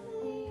up to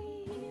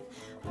leave.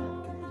 I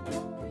wanna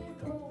know where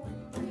you're going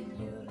when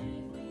you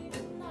leave me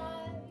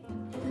tonight.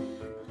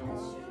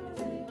 Hush your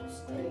lips,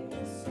 take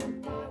a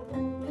sip, I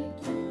won't make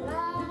you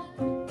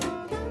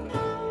lie.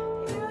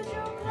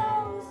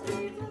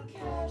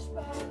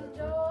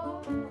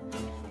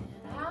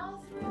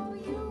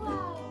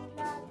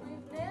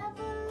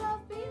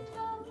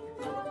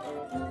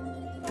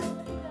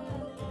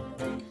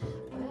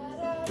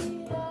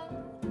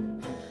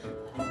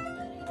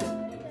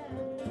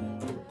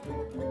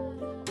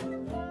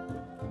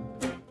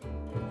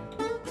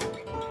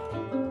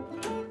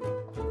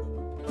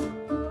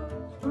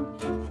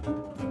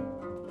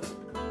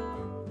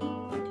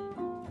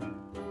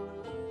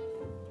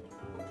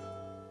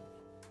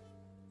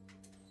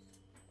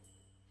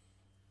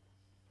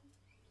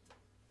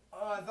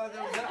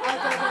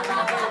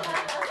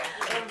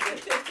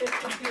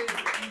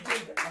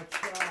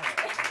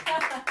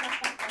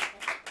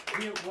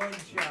 hit one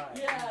shot.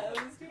 Yeah,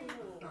 it was cool.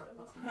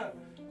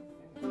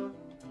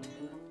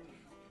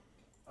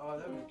 Oh,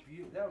 that was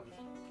beautiful. That was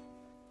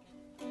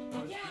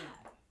Yeah,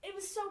 it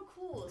was so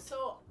cool.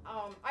 So,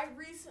 I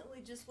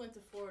recently just went to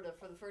Florida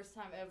for the first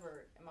time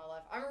ever in my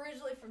life. I'm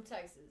originally from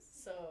Texas,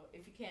 so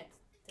if you can't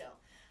tell.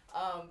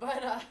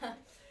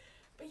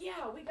 But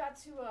yeah, we got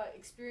to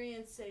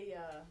experience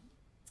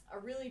a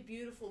really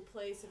beautiful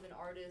place of an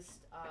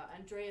artist,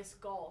 Andreas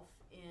Golf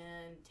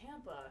in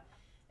Tampa,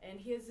 and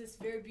he has this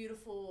very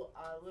beautiful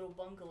little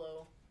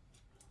bungalow,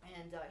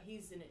 and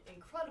he's an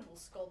incredible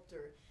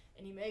sculptor,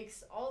 and he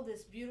makes all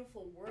this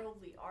beautiful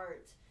worldly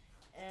art,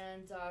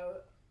 and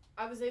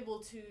I was able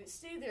to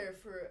stay there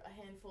for a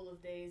handful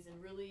of days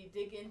and really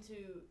dig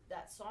into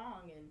that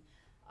song and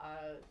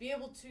be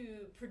able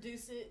to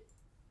produce it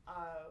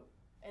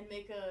and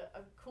make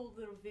a cool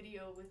little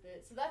video with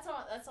it. So that's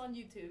on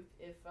YouTube.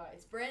 If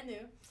it's brand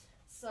new,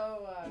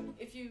 so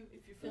if you're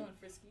feeling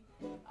frisky,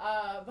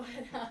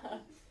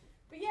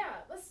 but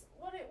yeah,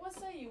 what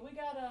say you? We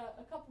got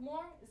a couple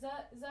more. Is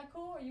that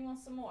cool, or you want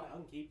some more? I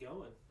can keep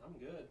going. I'm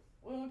good.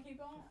 We want to keep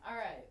going. All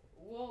right,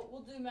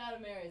 we'll do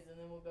Madame Mary's and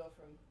then we'll go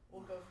from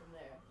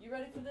there. You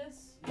ready for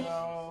this?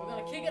 no. We're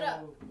gonna kick it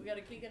up. We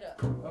gotta kick it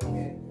up.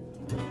 Okay.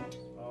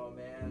 Oh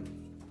man.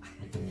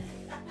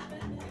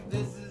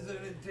 This is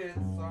an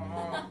intense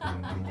song.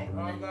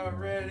 I'm not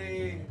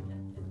ready.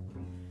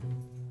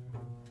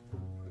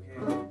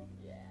 Okay.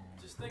 Yeah.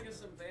 Just think of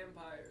some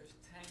vampires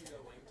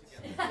tangoing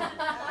together.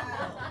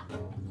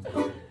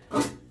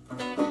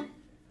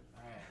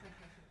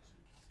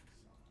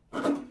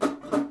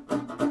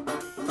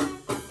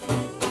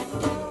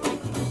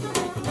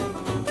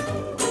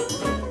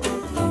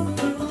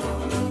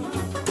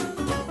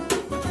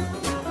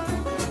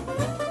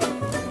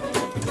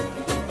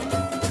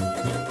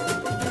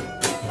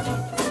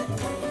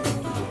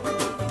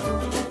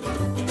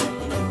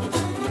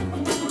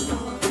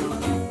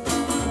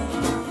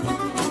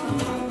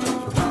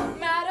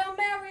 Madame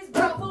Mary's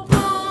Bravo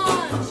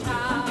Punch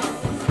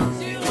House.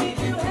 She leave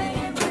you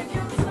hanging with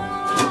your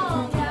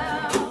tongue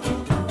out.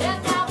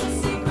 And now the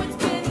secret's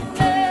been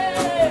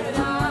let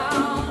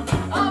out.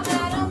 Oh,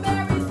 Madame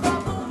Mary's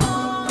Bravo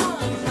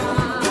Punch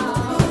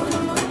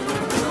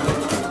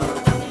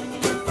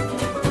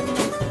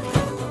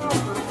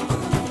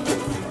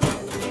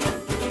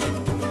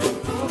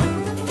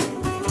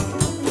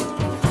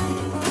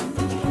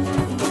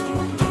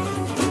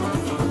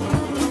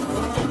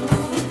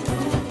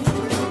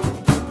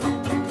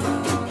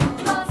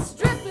Lost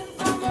dripping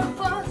from her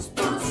butt,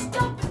 pushed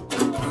up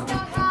into the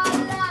sky-high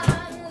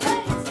line,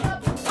 laced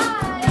up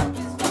high up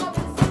as far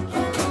as you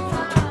can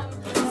climb.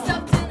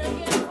 Stepped in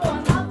again for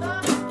another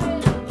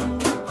spin.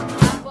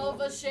 Lap of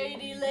a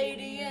shady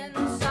lady in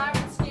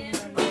siren skin.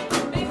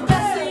 Big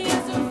Bessie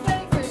is her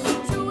favorite,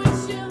 to which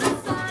she'll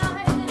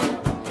assign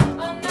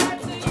a night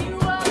to you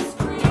of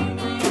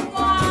screaming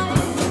wine.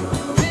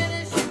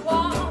 Finish you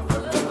off with a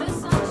little bit of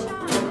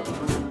sunshine.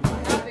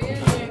 Happy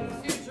ending,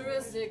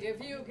 futuristic if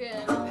you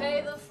can pay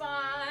the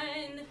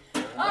fine.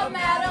 Oh,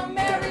 Madame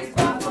Mary's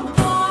Bravo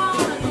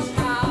Punch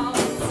House.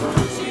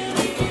 She'll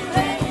leave you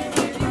hanging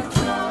with your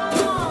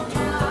tongue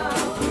out.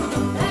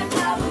 And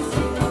now the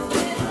secret's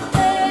been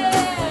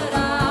let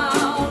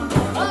out.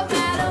 Oh,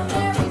 Madame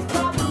Mary's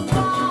Bravo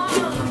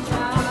Punch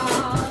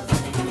House.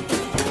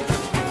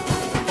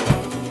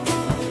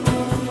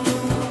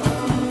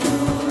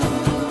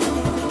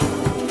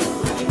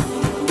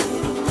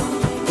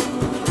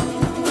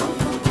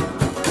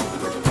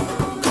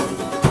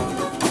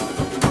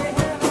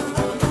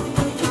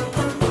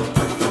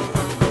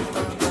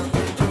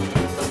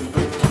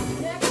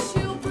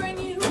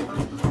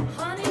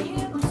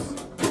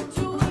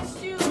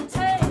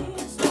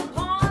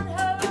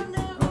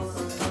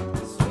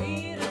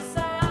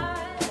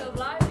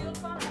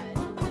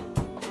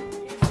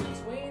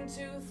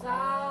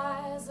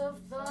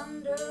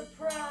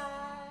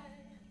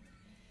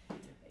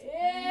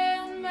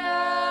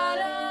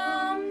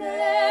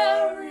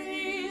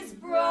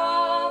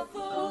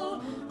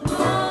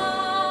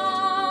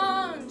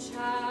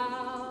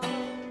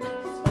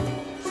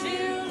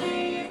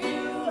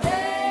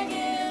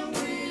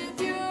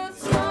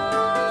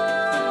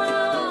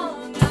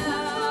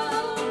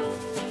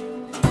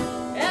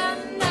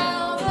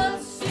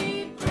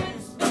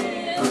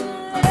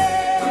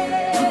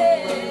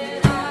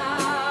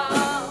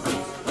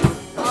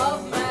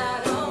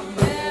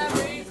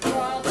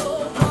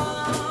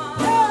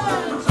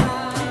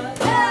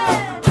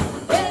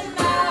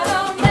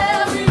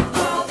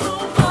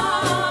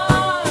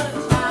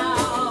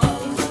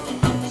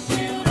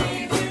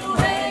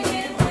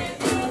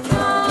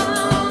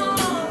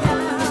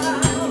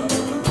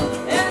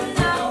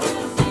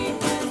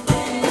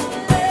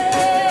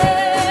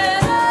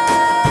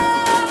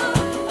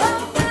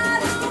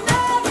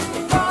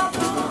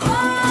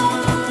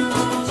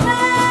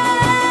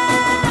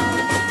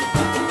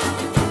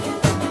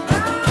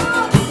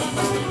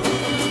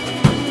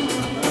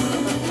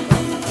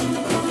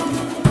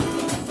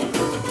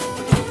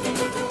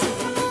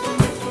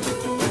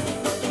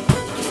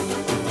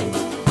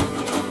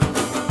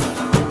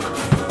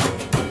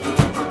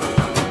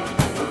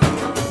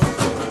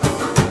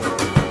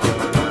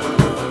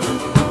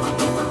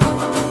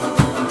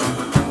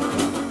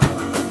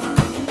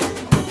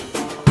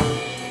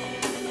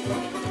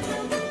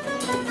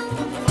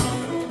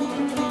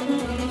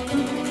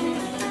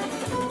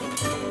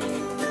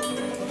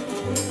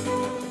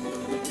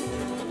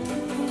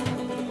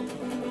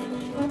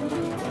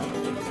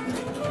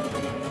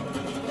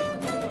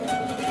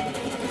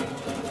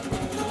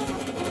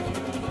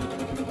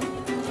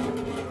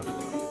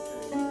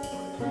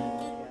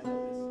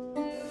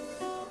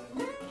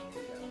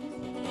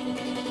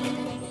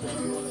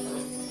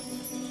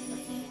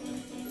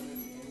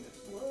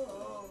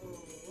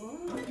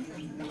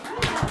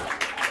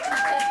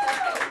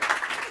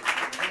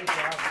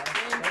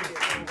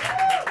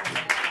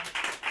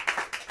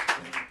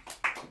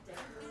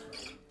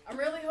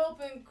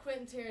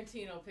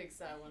 fix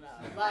that one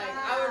up. Like,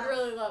 I would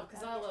really love,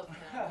 because I love him.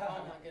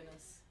 Oh my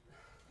goodness.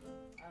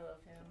 I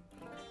love him.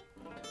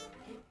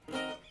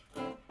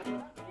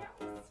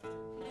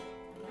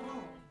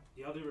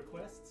 Y'all do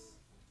requests?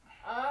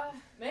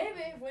 Maybe,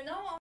 if we know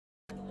him.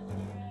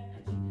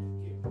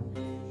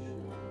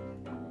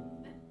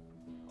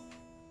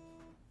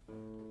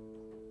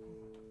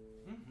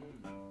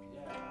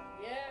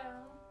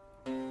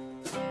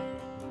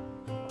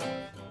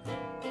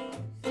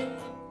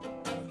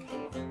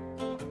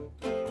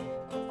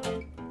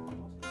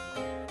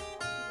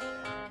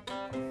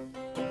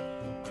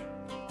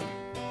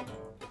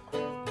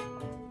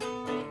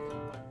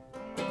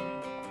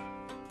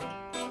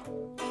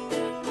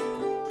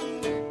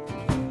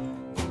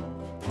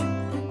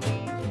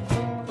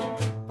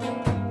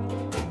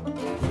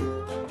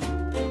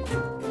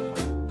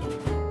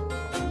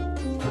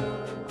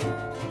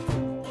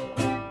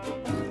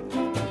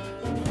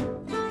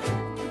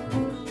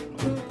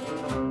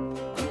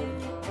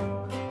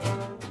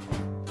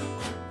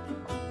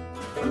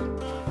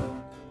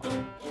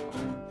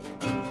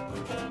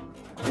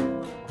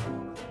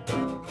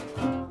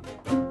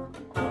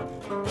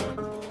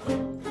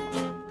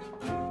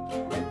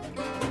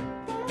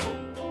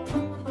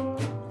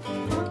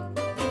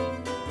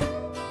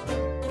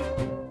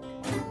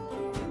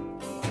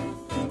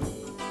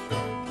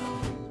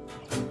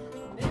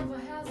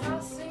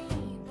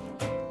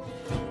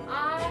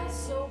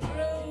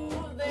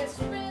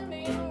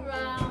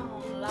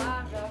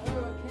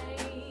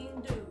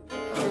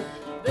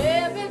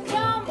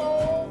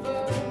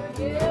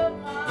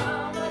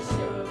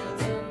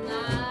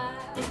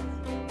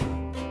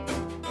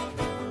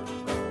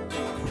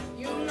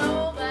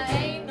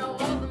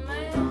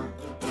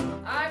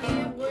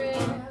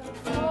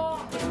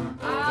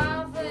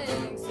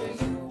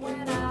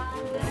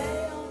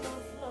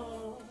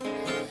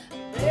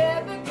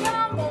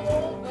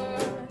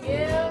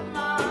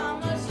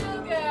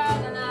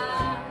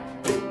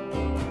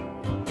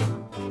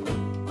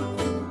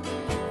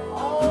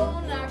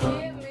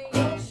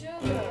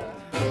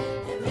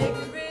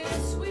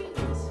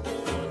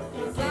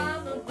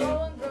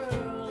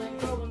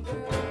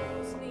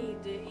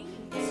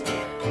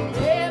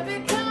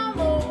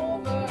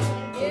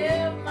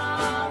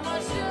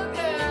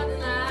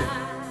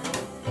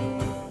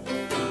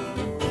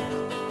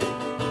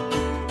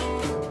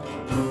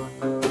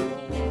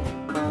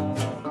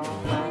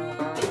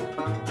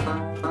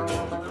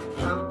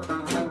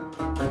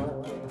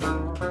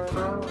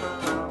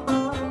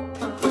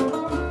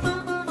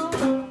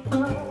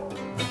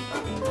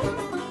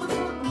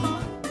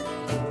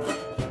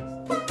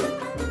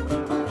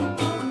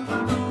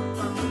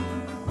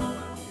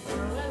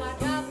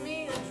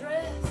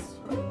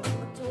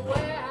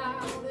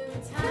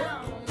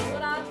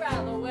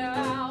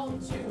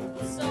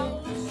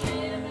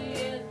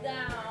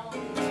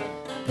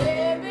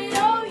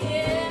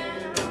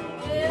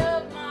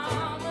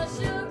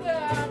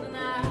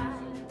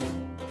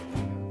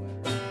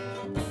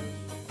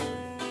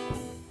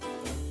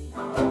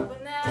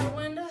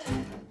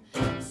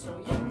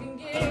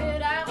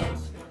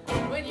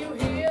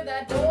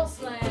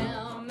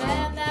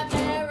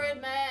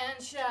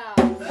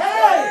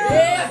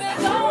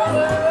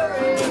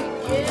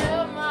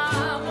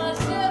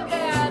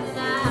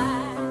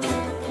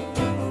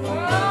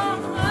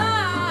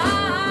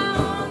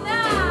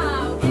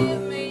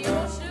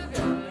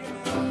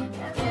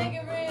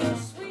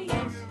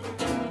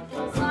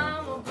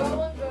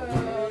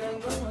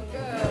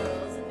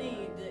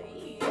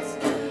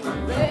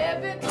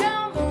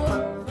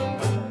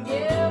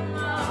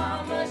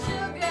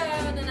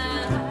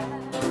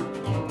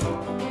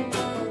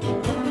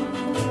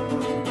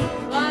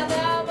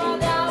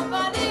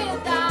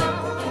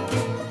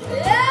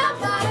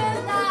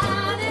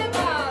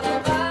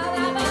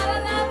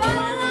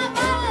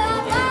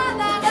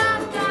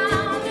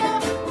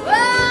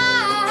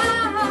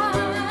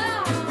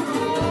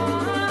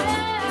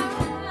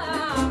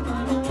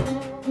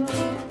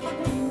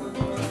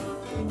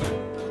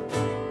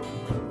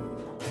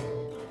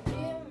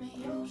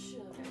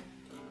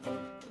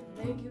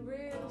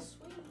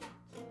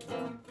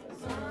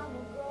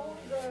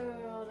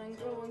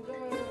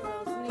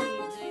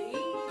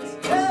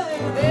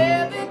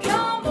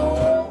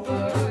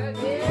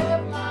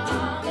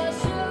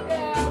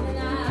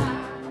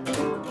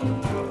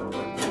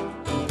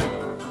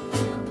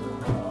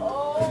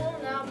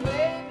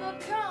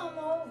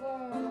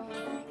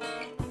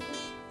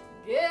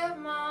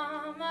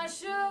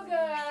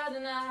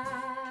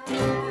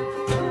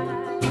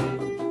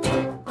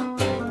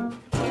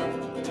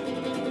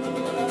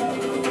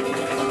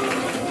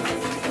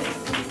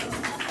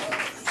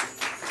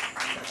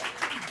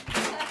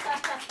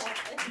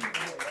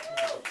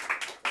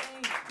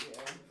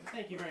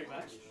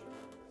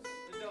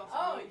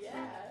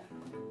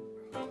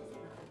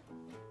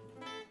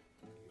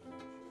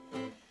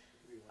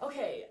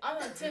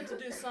 Attempt to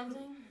do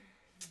something.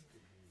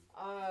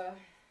 I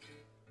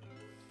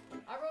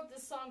wrote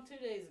this song 2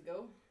 days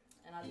ago,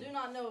 and I do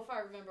not know if I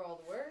remember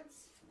all the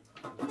words.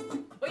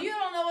 But you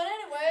don't know it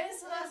anyway,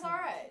 so that's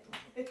alright.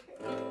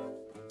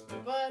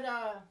 But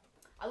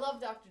I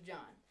love Dr. John.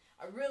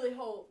 I really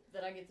hope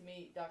that I get to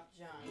meet Dr.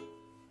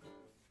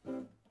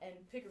 John and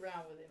pick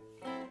around with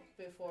him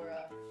before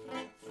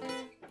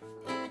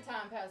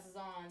time passes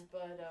on.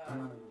 But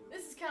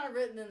this is kind of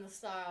written in the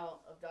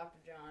style of Dr.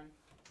 John.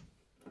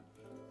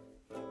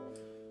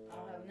 I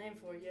don't have a name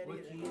for it yet What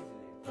either. key is it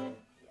in?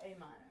 A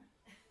minor.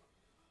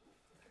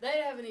 They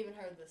haven't even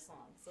heard this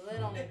song, so they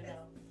don't even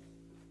know.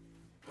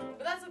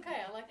 But that's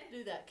okay. I like to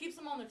do that. Keeps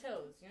them on their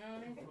toes. You know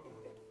what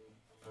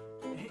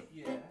I mean?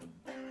 Yeah.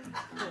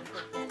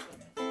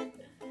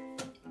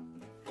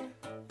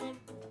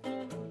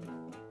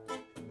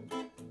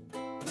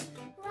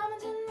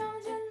 Rummaging,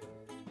 rummaging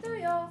through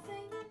your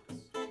things.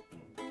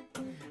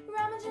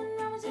 Rummaging,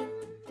 rummaging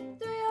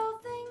through your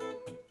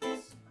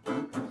things.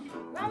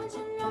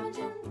 Rummaging,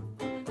 rummaging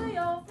through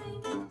your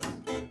things.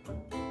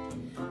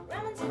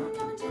 Rummaging,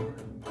 rummaging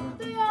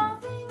through your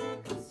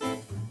things.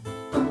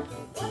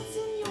 What's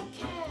in your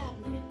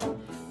cabinet?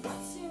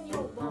 What's in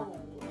your bowl?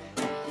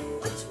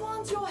 Which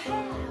one's your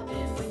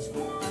habit? Which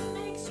one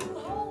makes you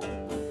whole?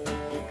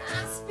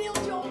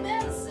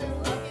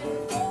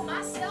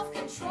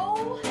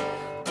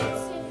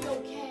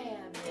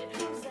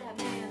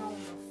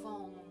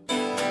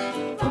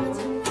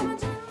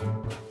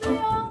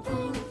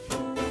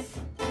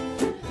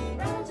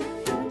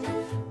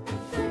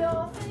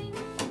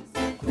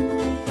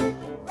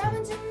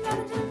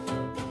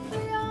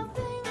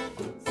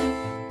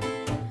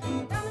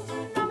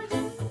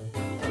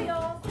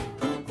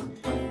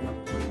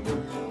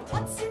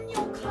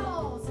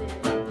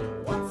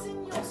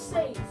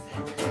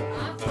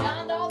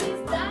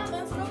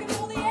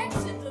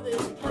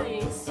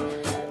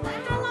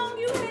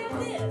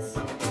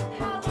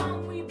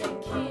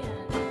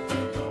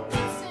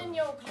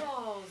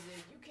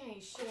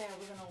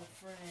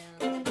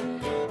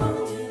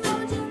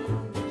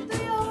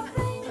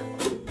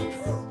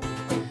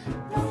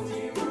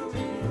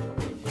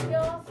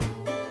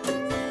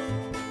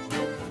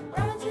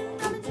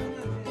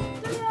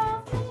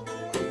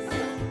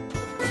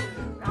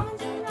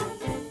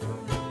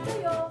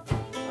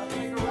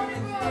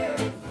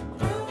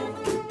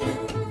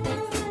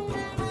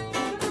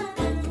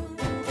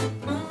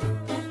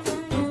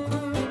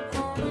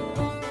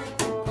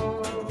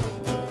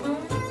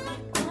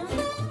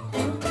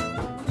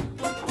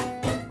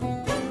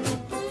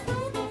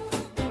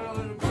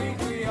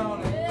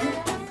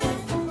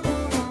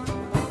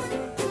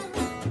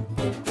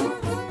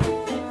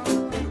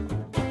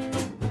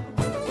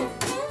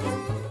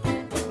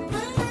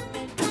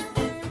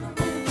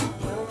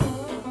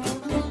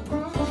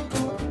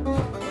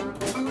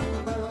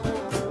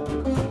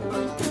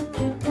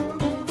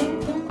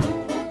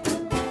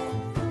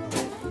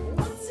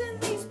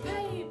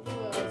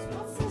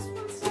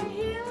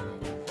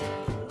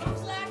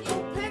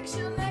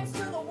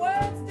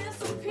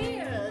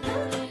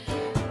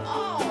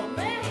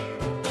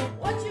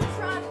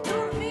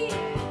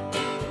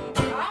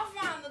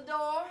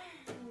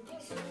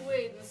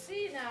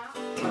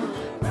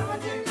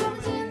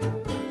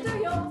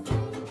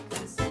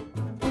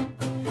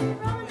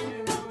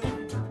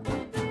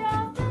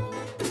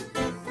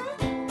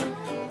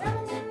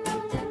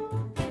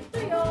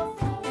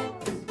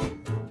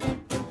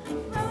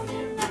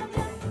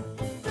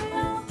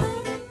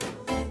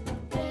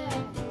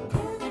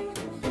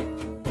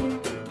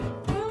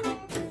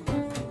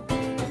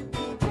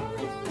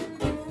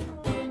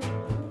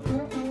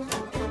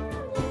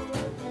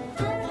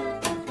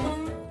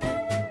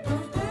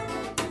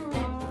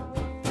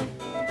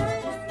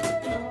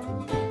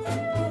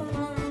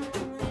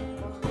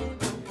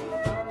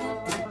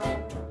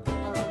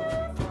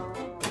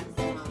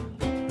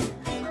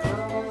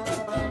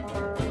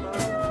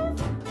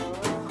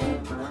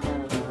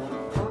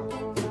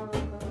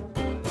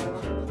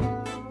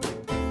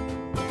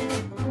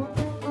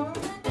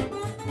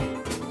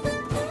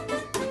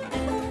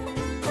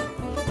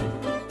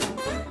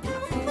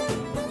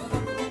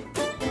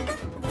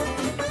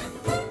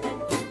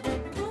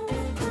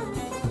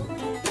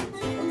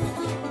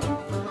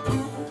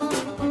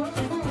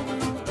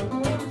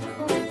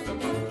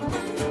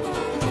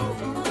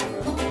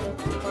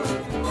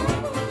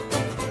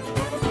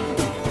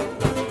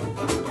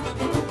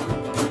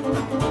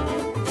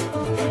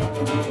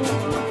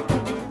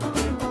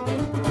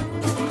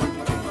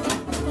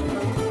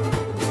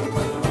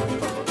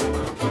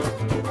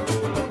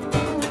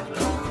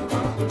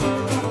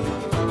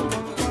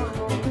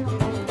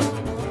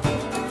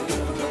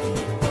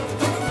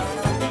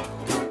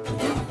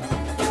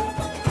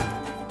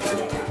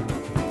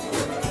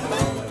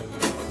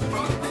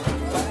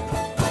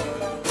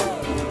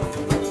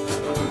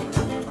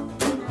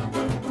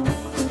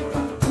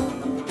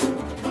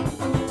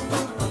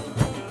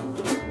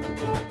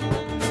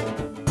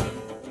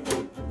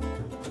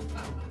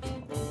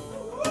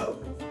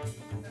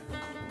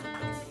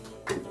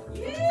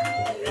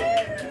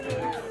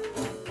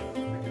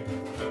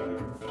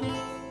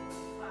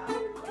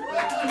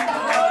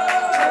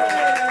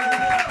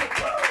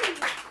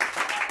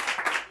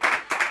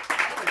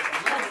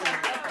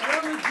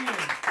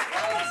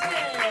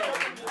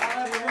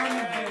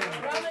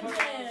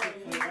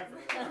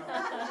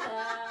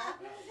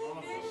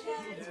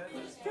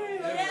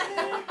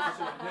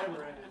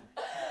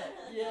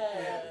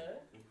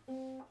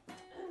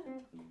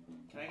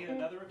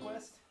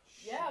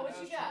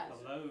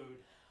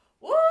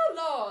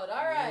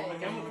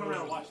 Okay, I'm gonna come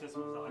around and watch this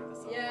one. 'Cause I like this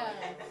song. Yeah.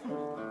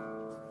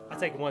 I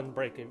take one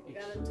break each.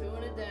 Gotta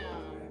tune it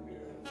down.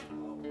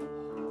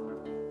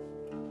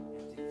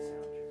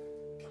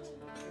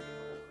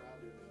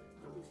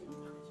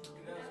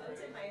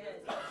 That's in my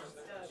head.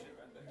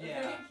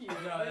 Yeah. Thank you.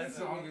 No, that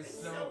song is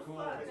so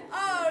cool.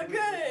 Oh, good,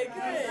 good.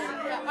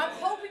 Yeah, I'm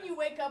hoping you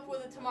wake up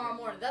with it tomorrow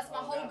morning. That's my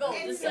whole goal,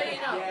 just so you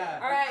know. Yeah.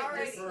 All right.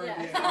 Alright. Just,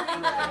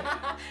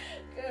 yeah.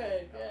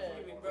 Good, You've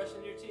good. been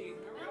brushing your teeth.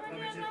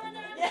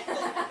 Yeah.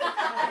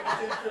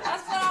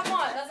 That's what I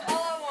want. That's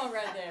all I want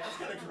right there.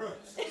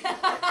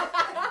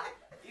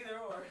 Either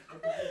or.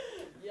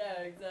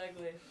 Yeah,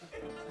 exactly.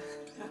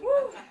 Woo.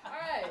 All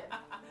right.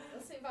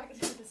 Let's see if I can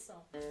do this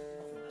song. That's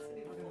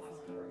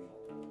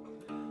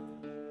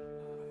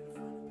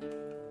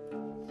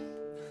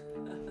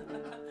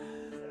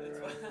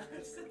what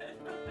I said.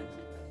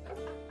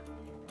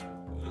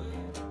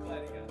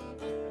 Glad you got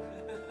it.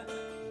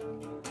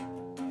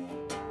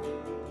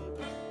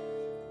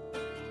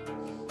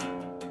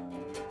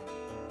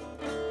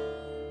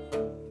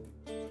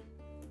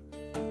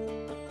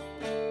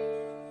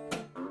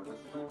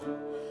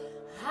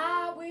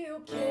 I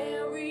will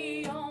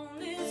carry on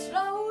this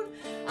load.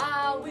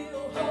 I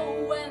will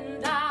hoe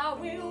and I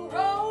will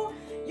roll.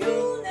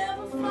 You'll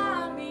never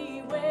find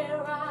me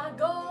where I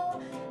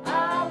go.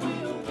 I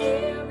will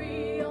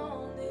carry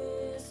on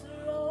this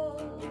load.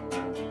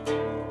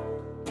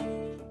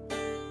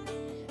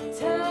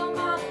 Tell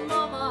my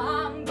mama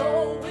I'm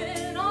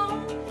going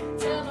on.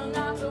 Tell her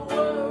not to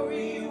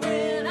worry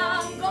when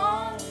I'm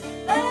gone.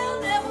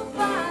 They'll never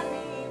find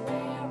me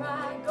where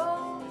I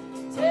go.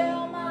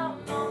 Tell my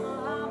mama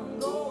I'm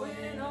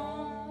going on.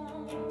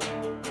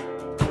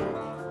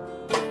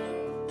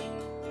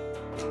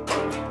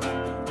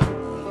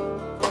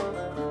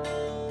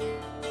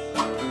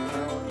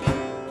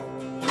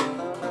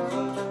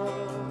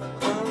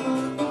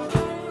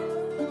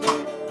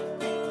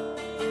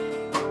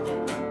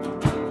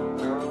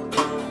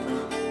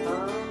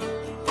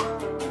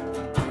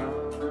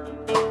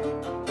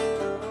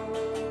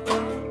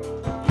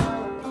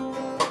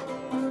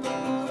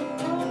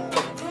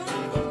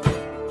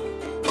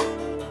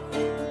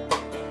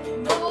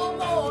 No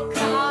more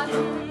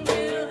cotton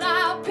will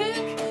I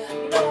pick.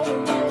 No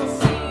more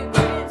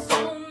secrets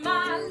on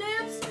my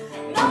lips.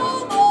 No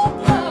more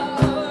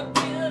blood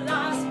will I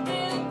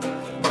spit.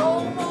 No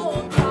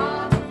more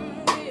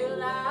cotton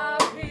will I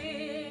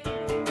pick.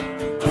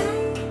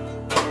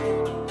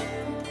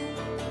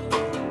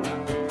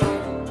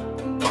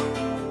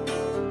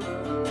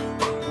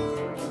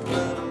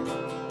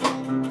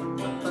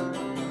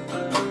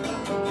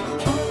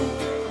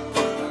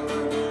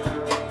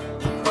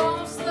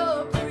 Across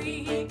the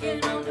creek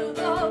and under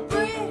the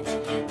bridge,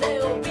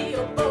 there'll be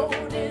a boat,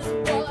 is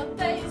what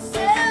they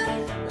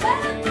said.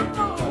 Let the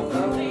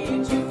boat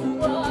lead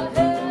you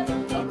ahead.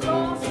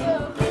 Across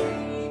the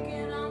creek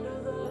and under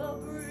the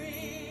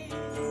bridge.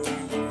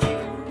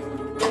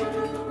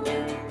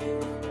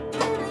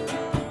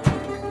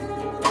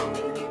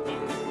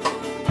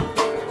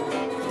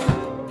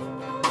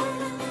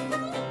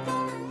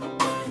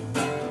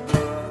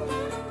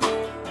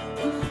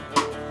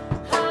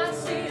 I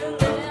see a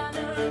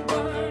lantern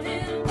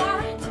burning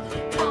bright,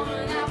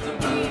 coming after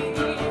me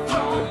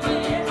from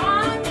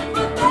behind,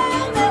 but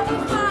they'll never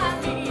find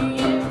me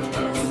in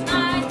this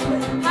night.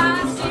 I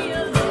see a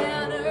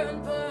lantern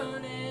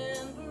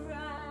burning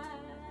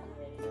bright.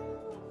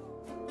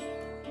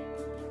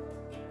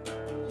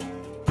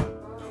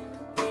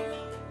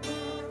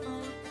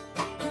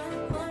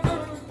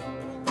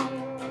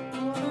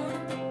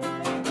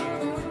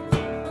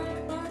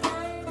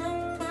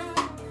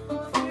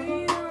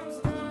 Freedom's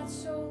not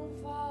so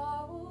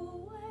far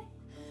away.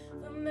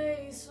 The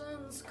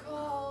Mason's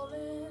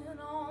calling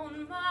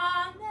on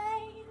my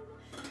name.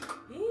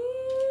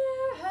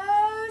 Hear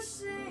her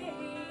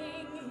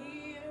sing,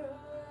 hear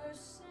her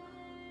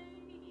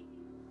sing.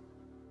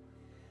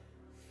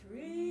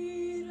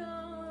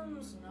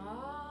 Freedom's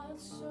not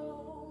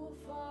so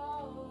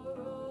far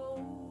away.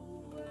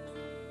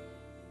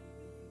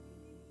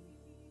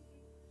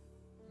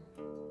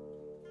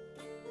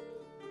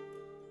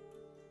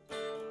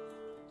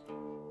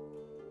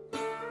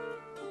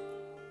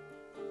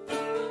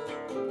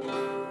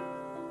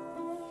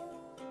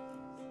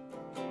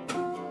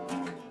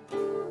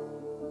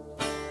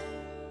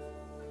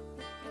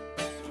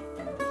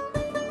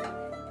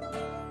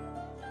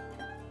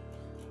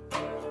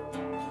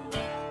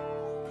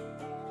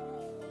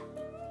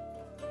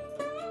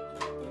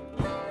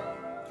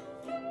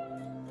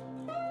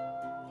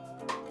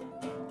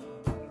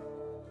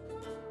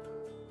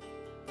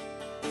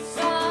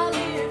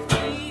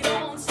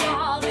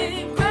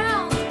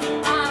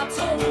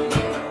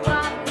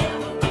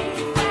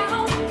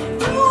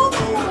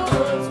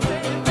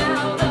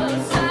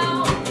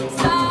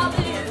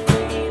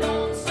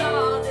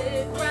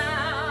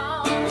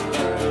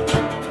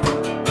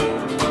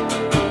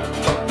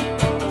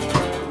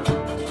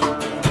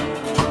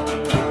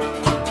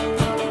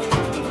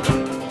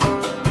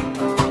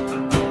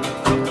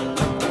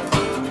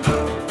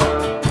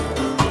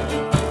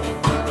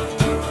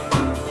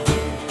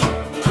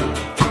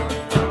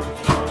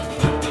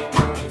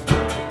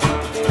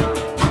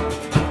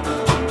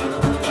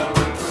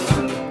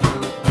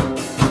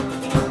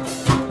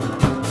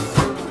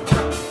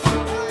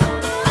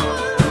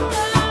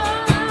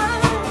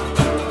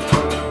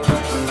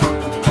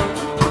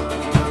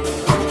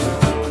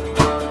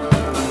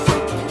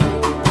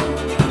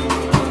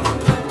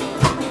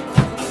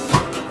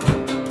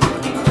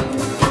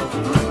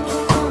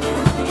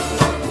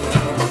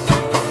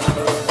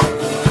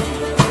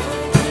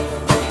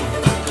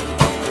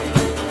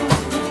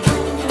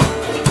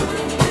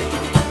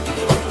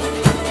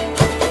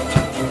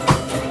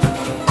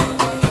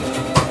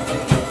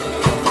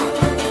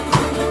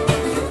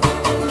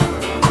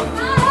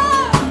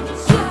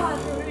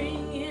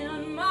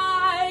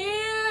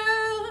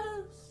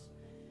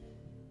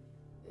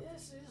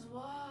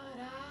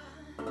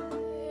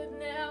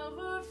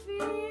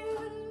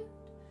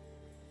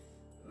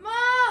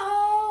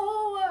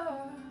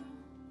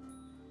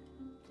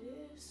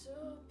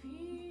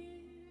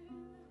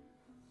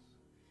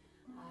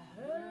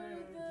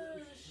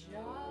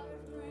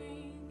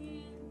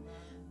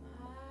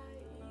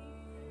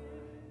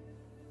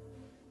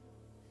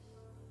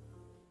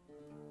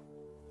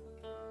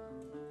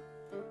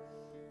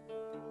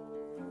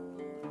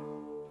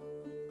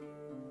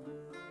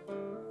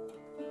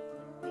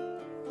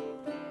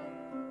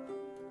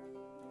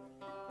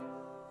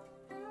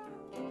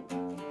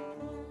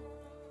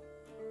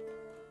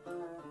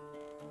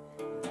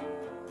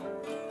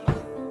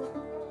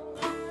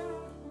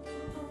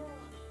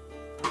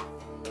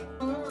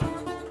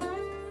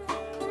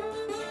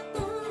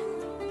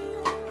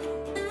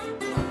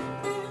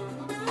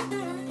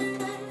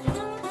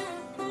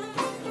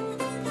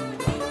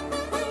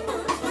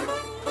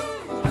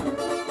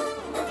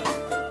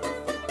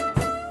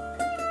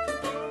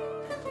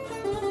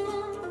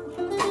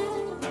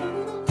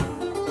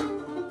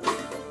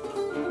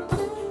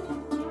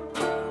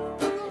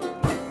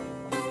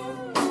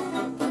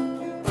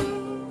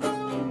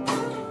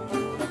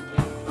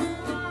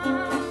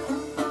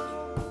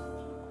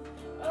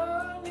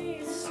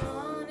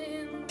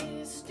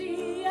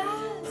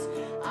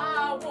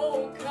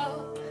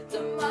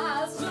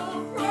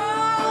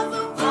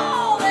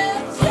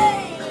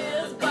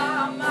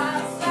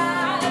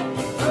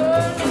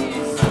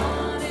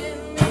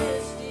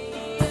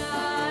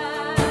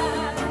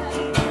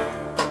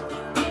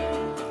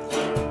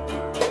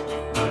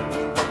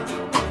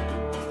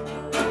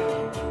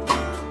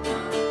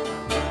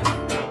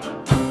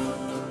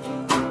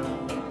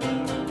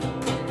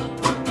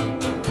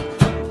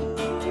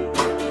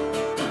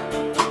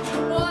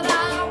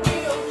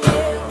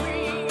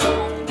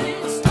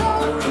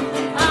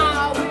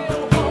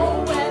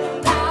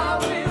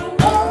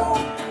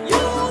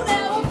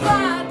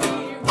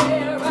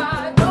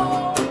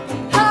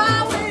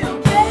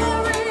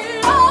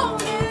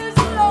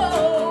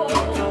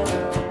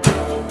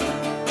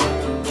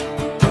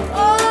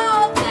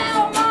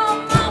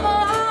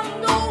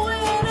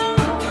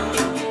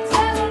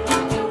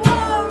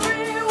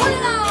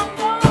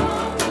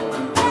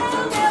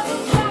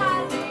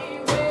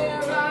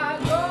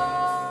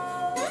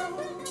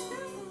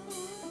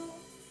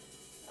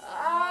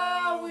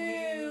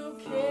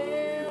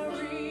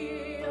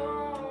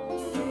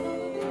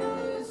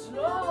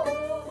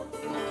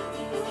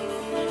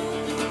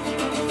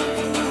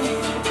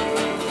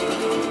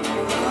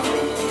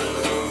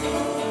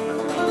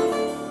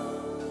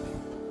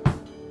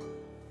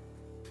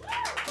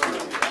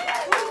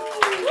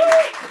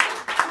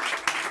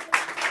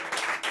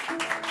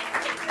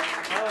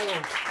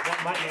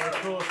 Yeah, the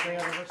coolest thing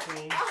I've ever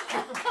seen.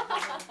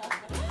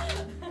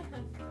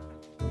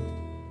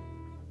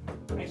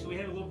 Actually, we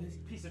have a little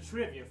piece of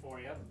trivia for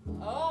you.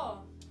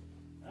 Oh.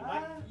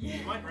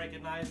 You might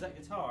recognize that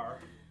guitar.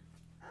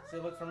 Does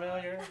it look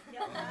familiar?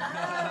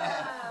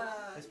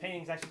 This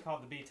painting's actually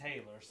called the B.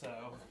 Taylor,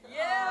 so.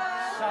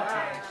 Yeah.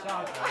 Shocking.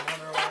 I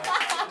wonder why.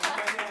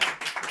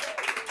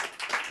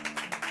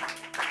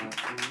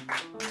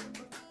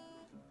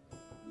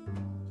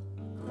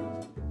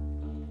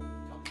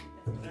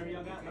 Whatever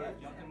y'all got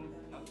left, y'all can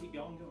keep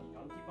going.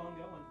 Y'all keep on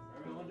going.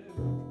 Whatever you want to do.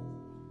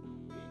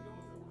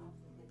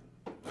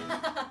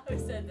 Who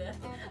said that?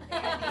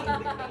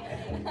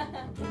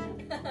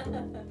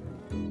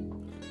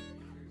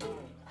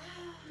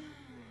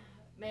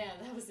 Man,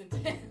 that was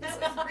intense. That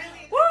was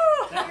really Woo!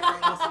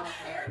 Awesome.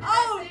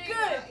 Oh,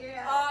 good.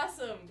 Yeah.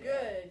 Awesome.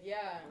 Good.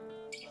 Yeah.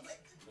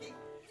 Yeah.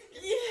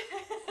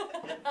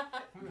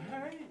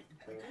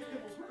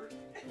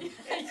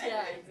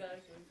 Yeah,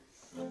 exactly.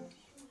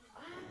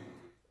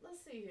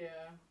 Let's see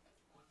here.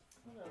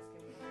 What else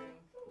can we do?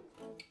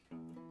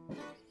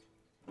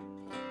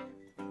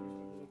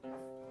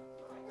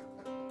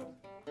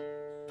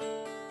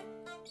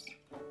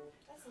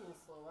 That's a little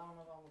slow. I don't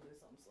know if I want to do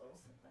something slow.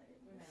 We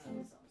may not do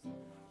something slow.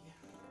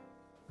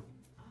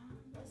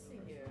 Let's see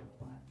here.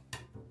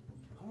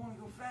 I want to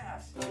go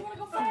fast. You want to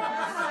go fast?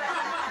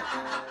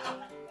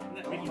 Isn't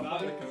that Ricky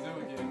Bobby? Kazoo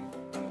again.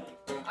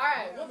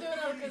 Alright, we'll do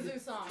another kazoo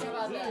song. How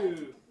about that?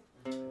 Zoo.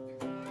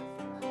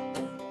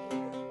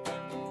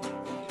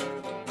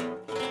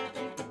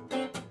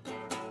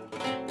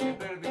 It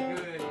better be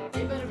good.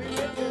 You better be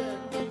real good.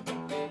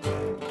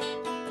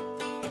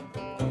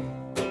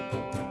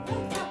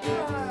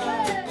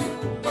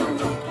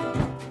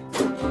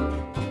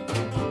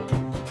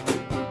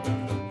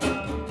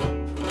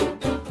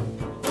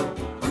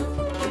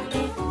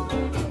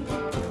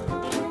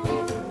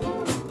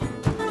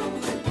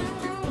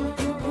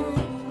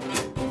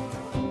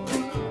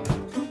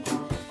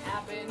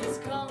 Happiness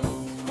comes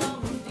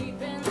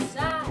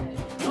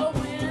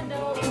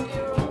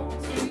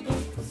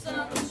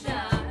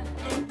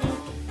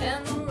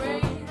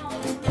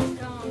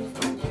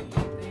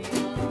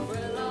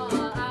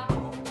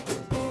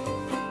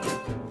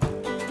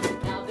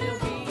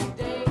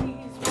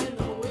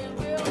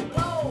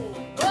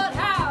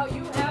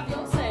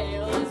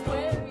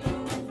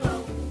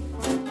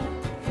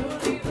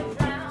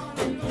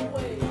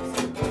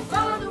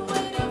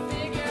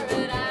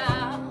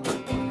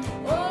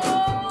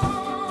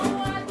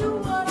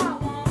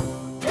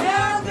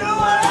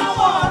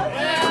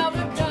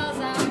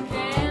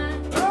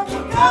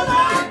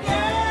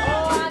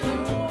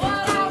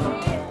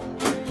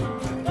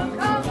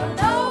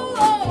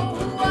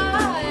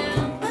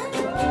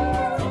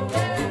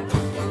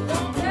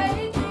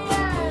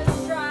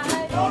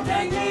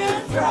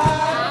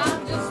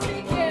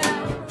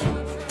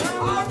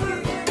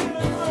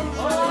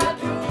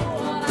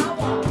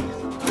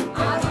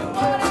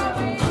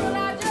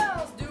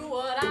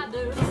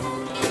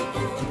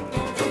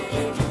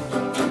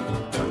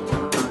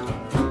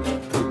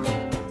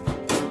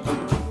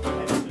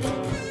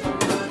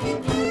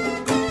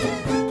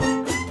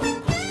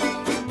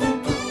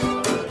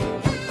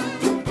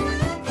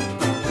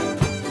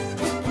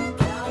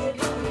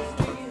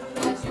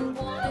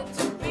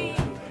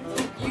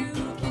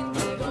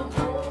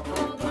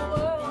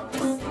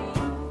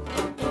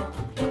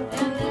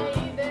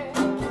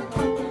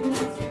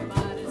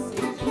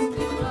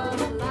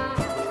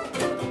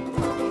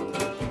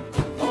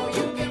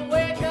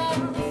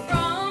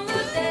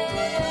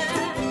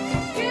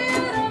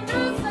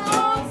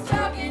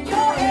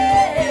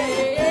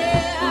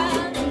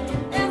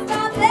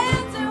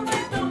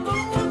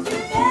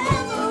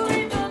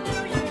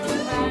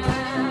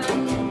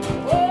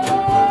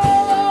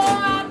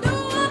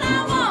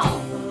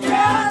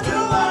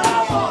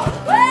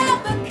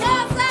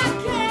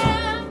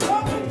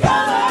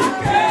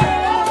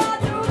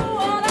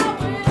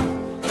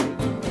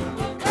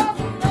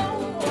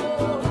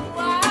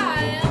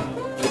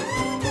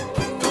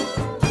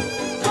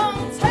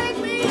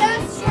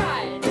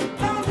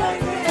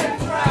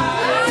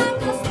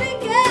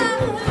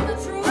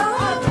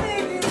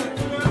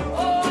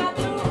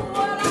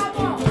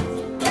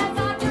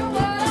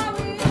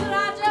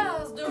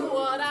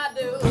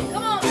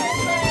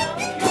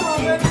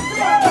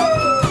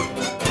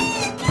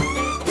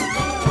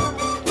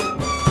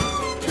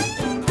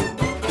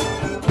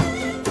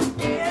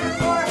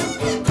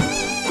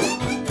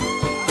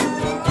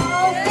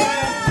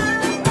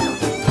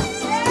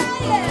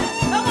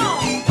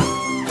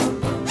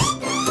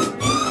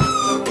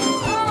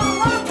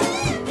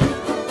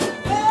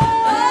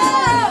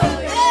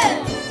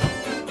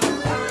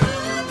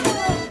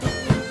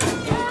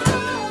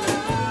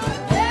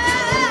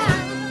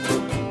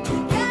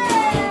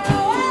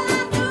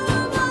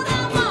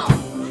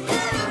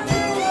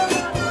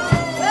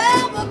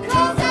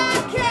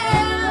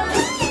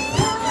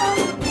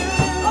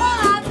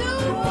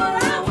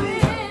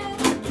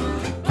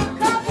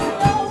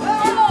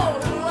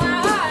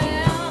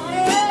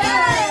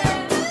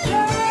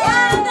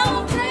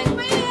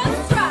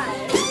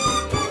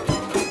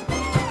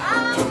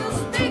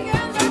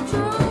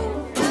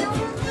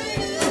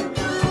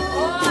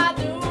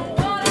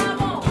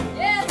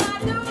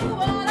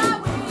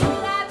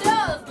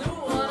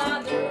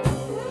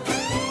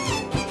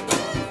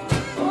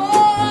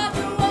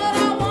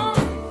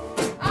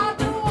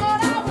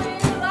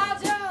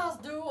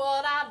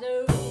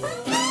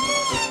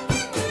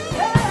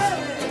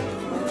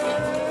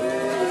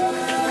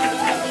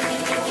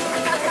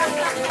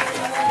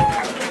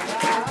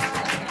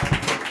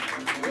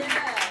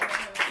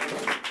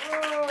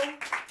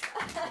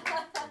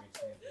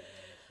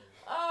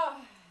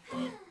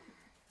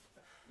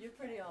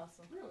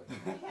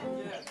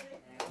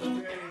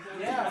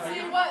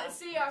Yeah.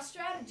 See, our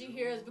strategy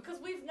here is because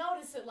we've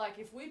noticed that, like,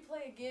 if we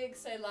play a gig,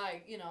 say,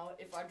 like, you know,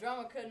 if our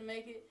drummer couldn't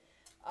make it,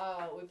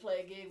 we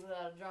play a gig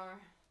without a drummer,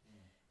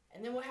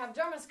 and then we'll have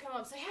drummers come up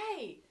and say,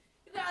 hey,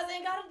 you guys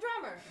ain't got a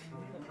drummer.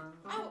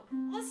 Oh,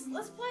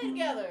 let's play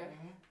together.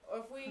 Or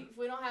if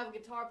we don't have a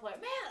guitar player,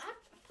 man, I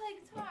play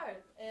guitar.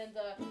 And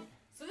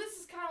so this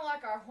is kind of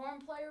like our horn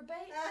player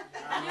bait. You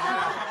know,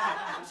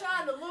 I'm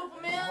trying to loop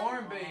them in.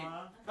 Horn bait.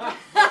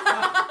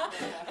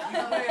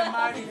 You play a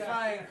mighty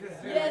fine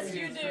kazoo. Yes,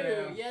 you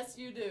do. Yes,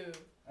 you do.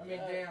 I mean,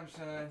 damn,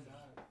 son.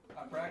 I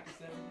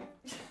practice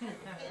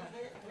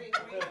every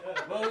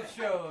Both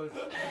shows.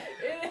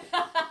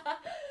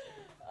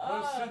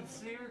 Most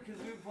sincere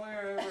kazoo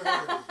player I ever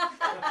heard.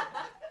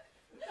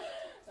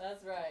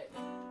 That's right.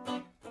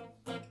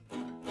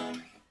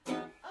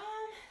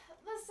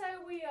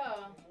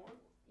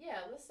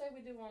 Let's say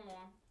we do one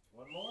more.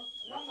 One more?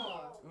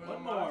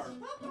 One more.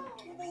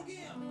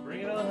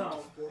 Bring it on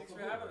home. Thanks for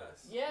having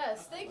us.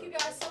 Yes, thank you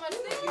guys so much.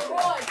 Thank you,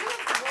 Roy. Give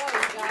it to Roy,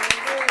 you guys.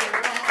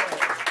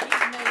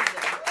 He's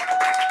amazing.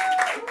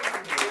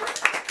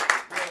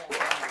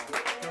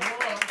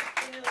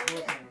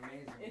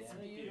 It's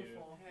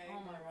beautiful.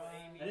 Oh my God.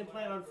 I didn't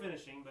plan on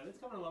finishing, but it's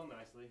coming along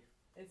nicely.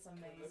 It's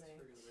amazing.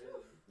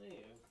 Thank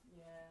you.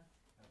 Yeah.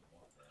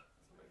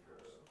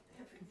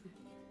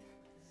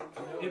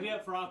 It'll be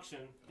up for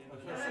auction. For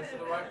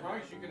the right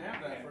price, you can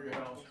have that for your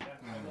house. I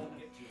won't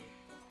get you.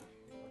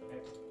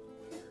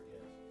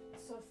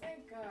 So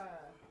think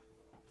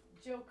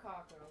Joe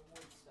Cocker of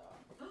Woodstock.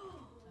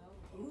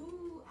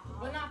 Ooh.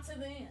 But not to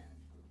the end.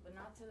 But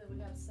not to the, we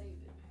gotta save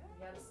it.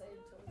 We gotta save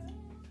it till the end.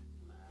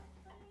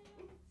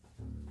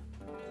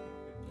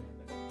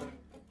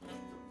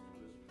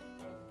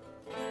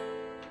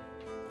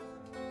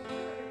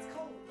 It's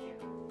cold here.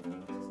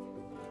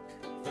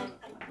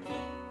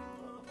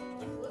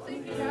 Well,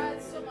 thank you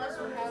guys so much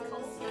for having us.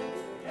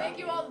 Thank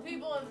you all the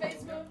people on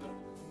Facebook.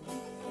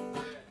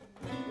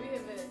 We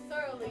have been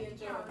thoroughly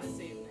enjoyed this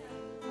evening.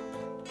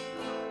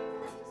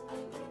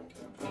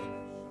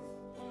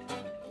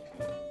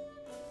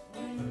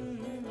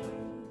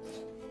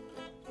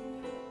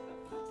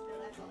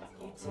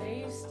 You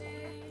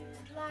tasted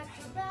like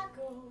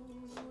tobacco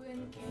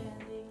and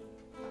candy,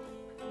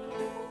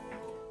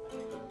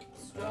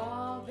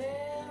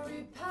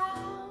 strawberry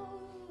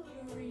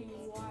powdery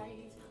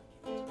white,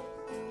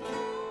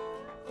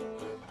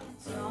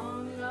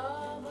 tongue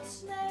of a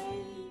snake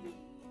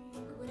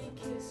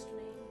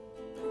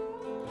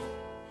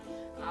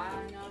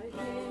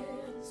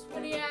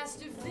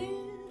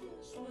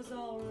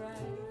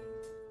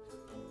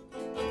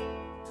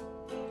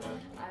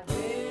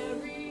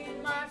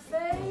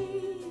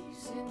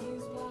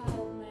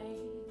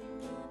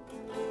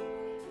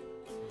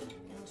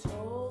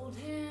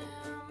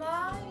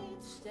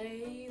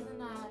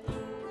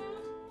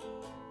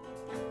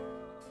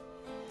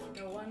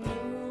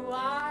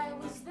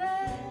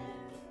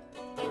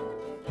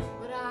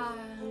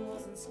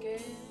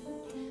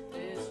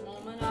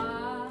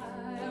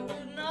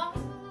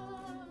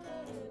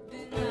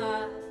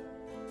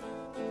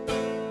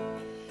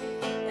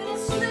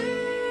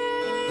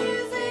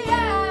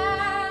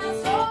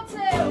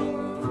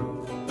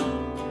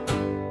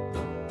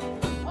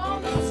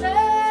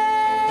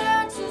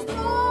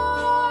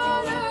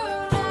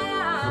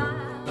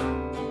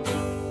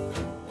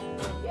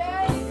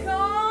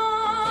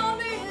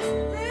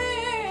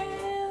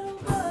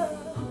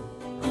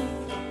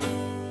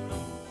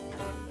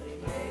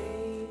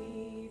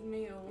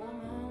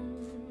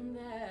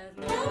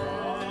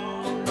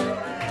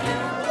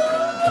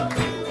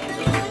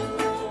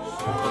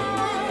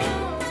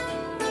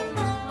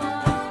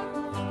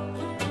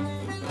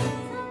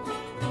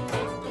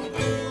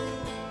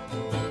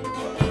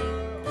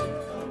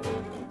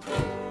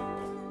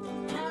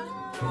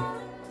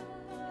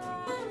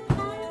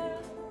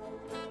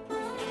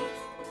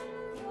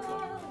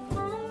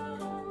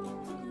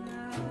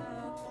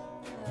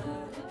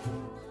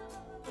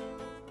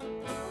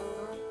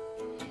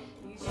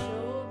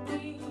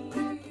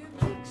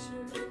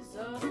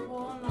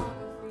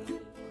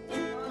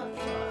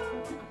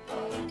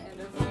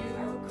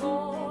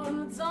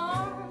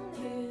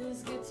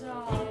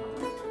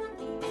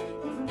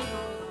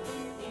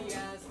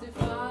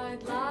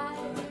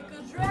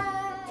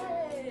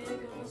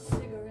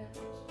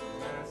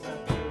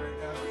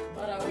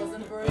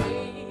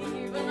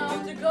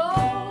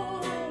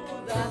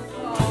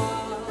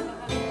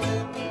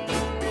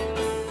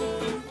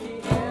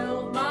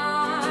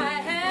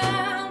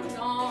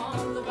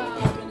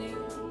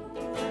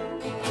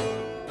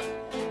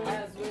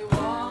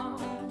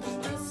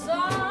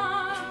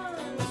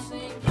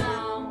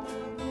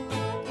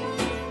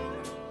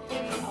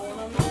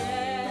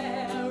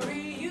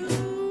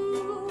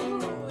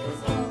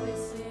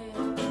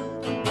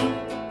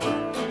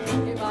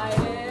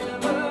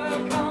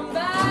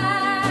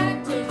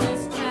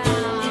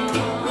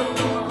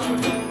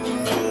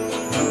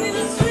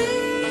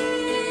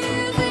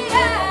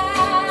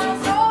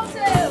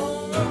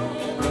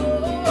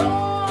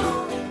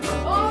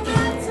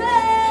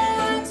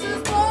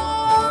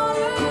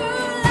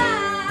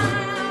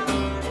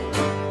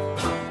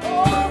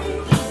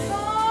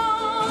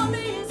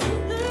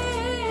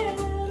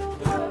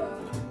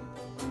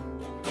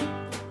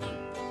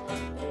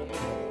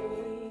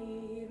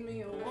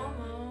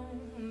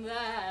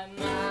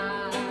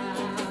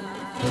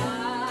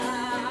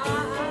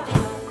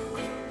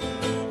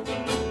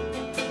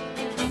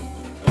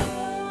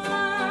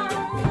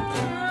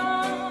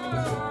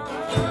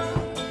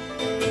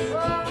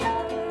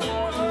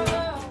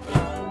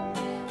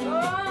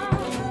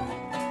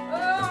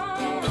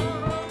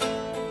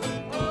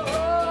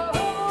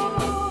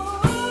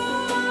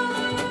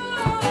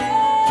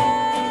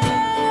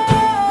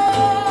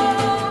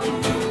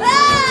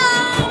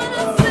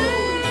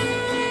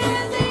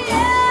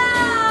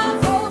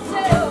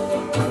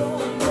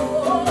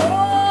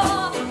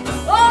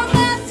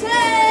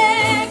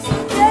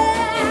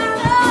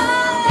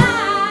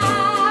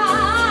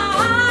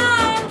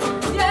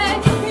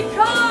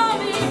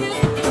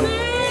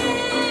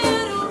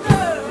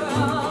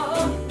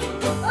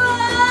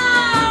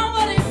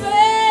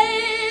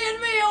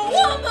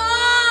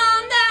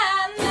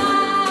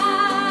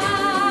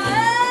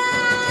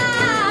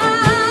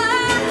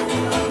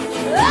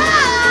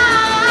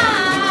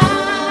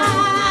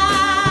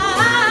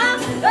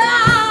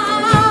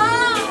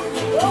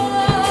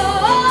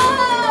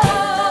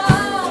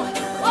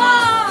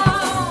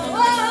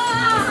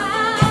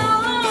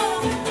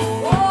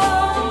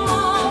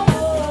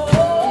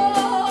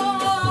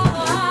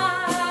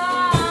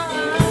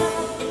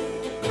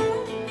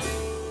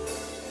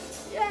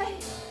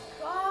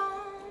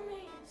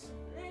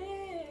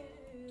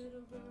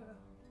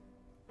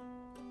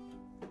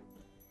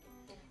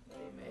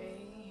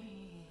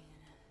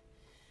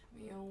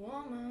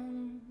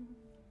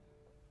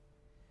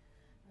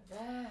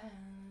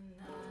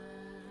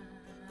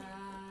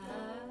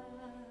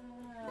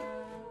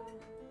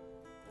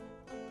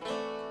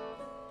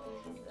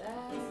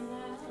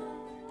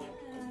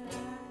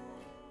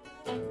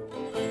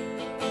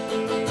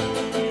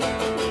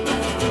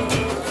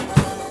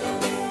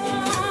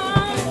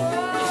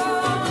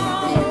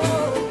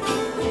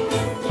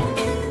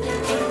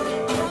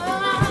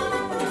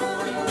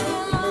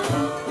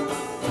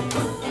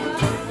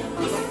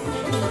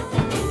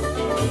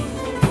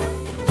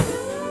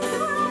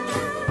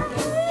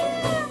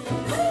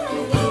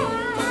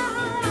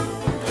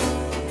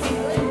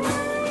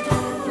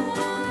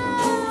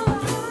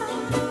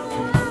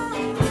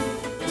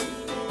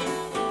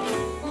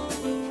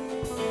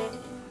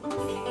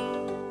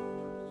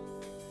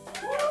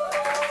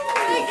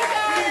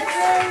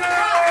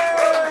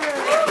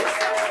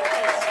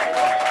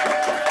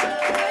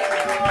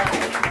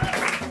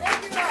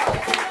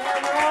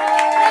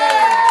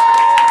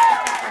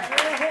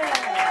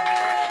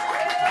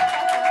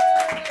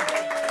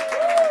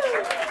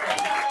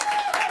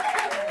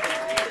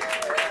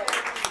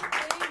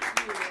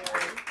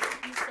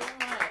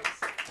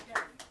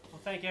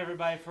thank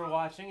everybody for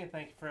watching, and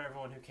thank you for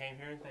everyone who came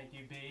here, and thank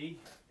you, B,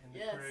 and the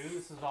Yes. crew.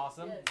 This was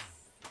awesome. Yes.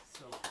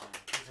 So fun.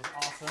 This was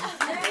awesome.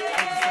 Thank you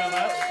so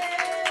much.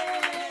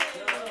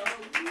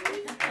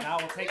 And I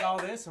will take all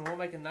this, and we'll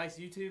make a nice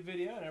YouTube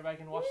video, and everybody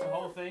can watch the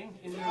whole thing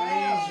in their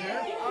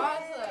leisure.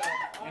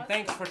 Awesome. And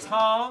thanks for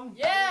Tom.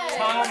 Yay!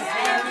 Tom is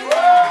here.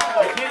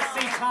 You can't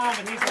see Tom,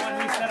 but he's the one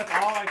who set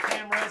up all our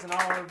cameras and all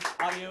our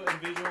audio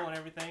and visual and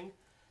everything.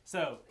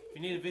 So, if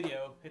you need a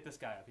video, hit this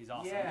guy up. He's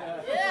awesome.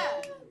 Yeah.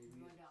 Yeah.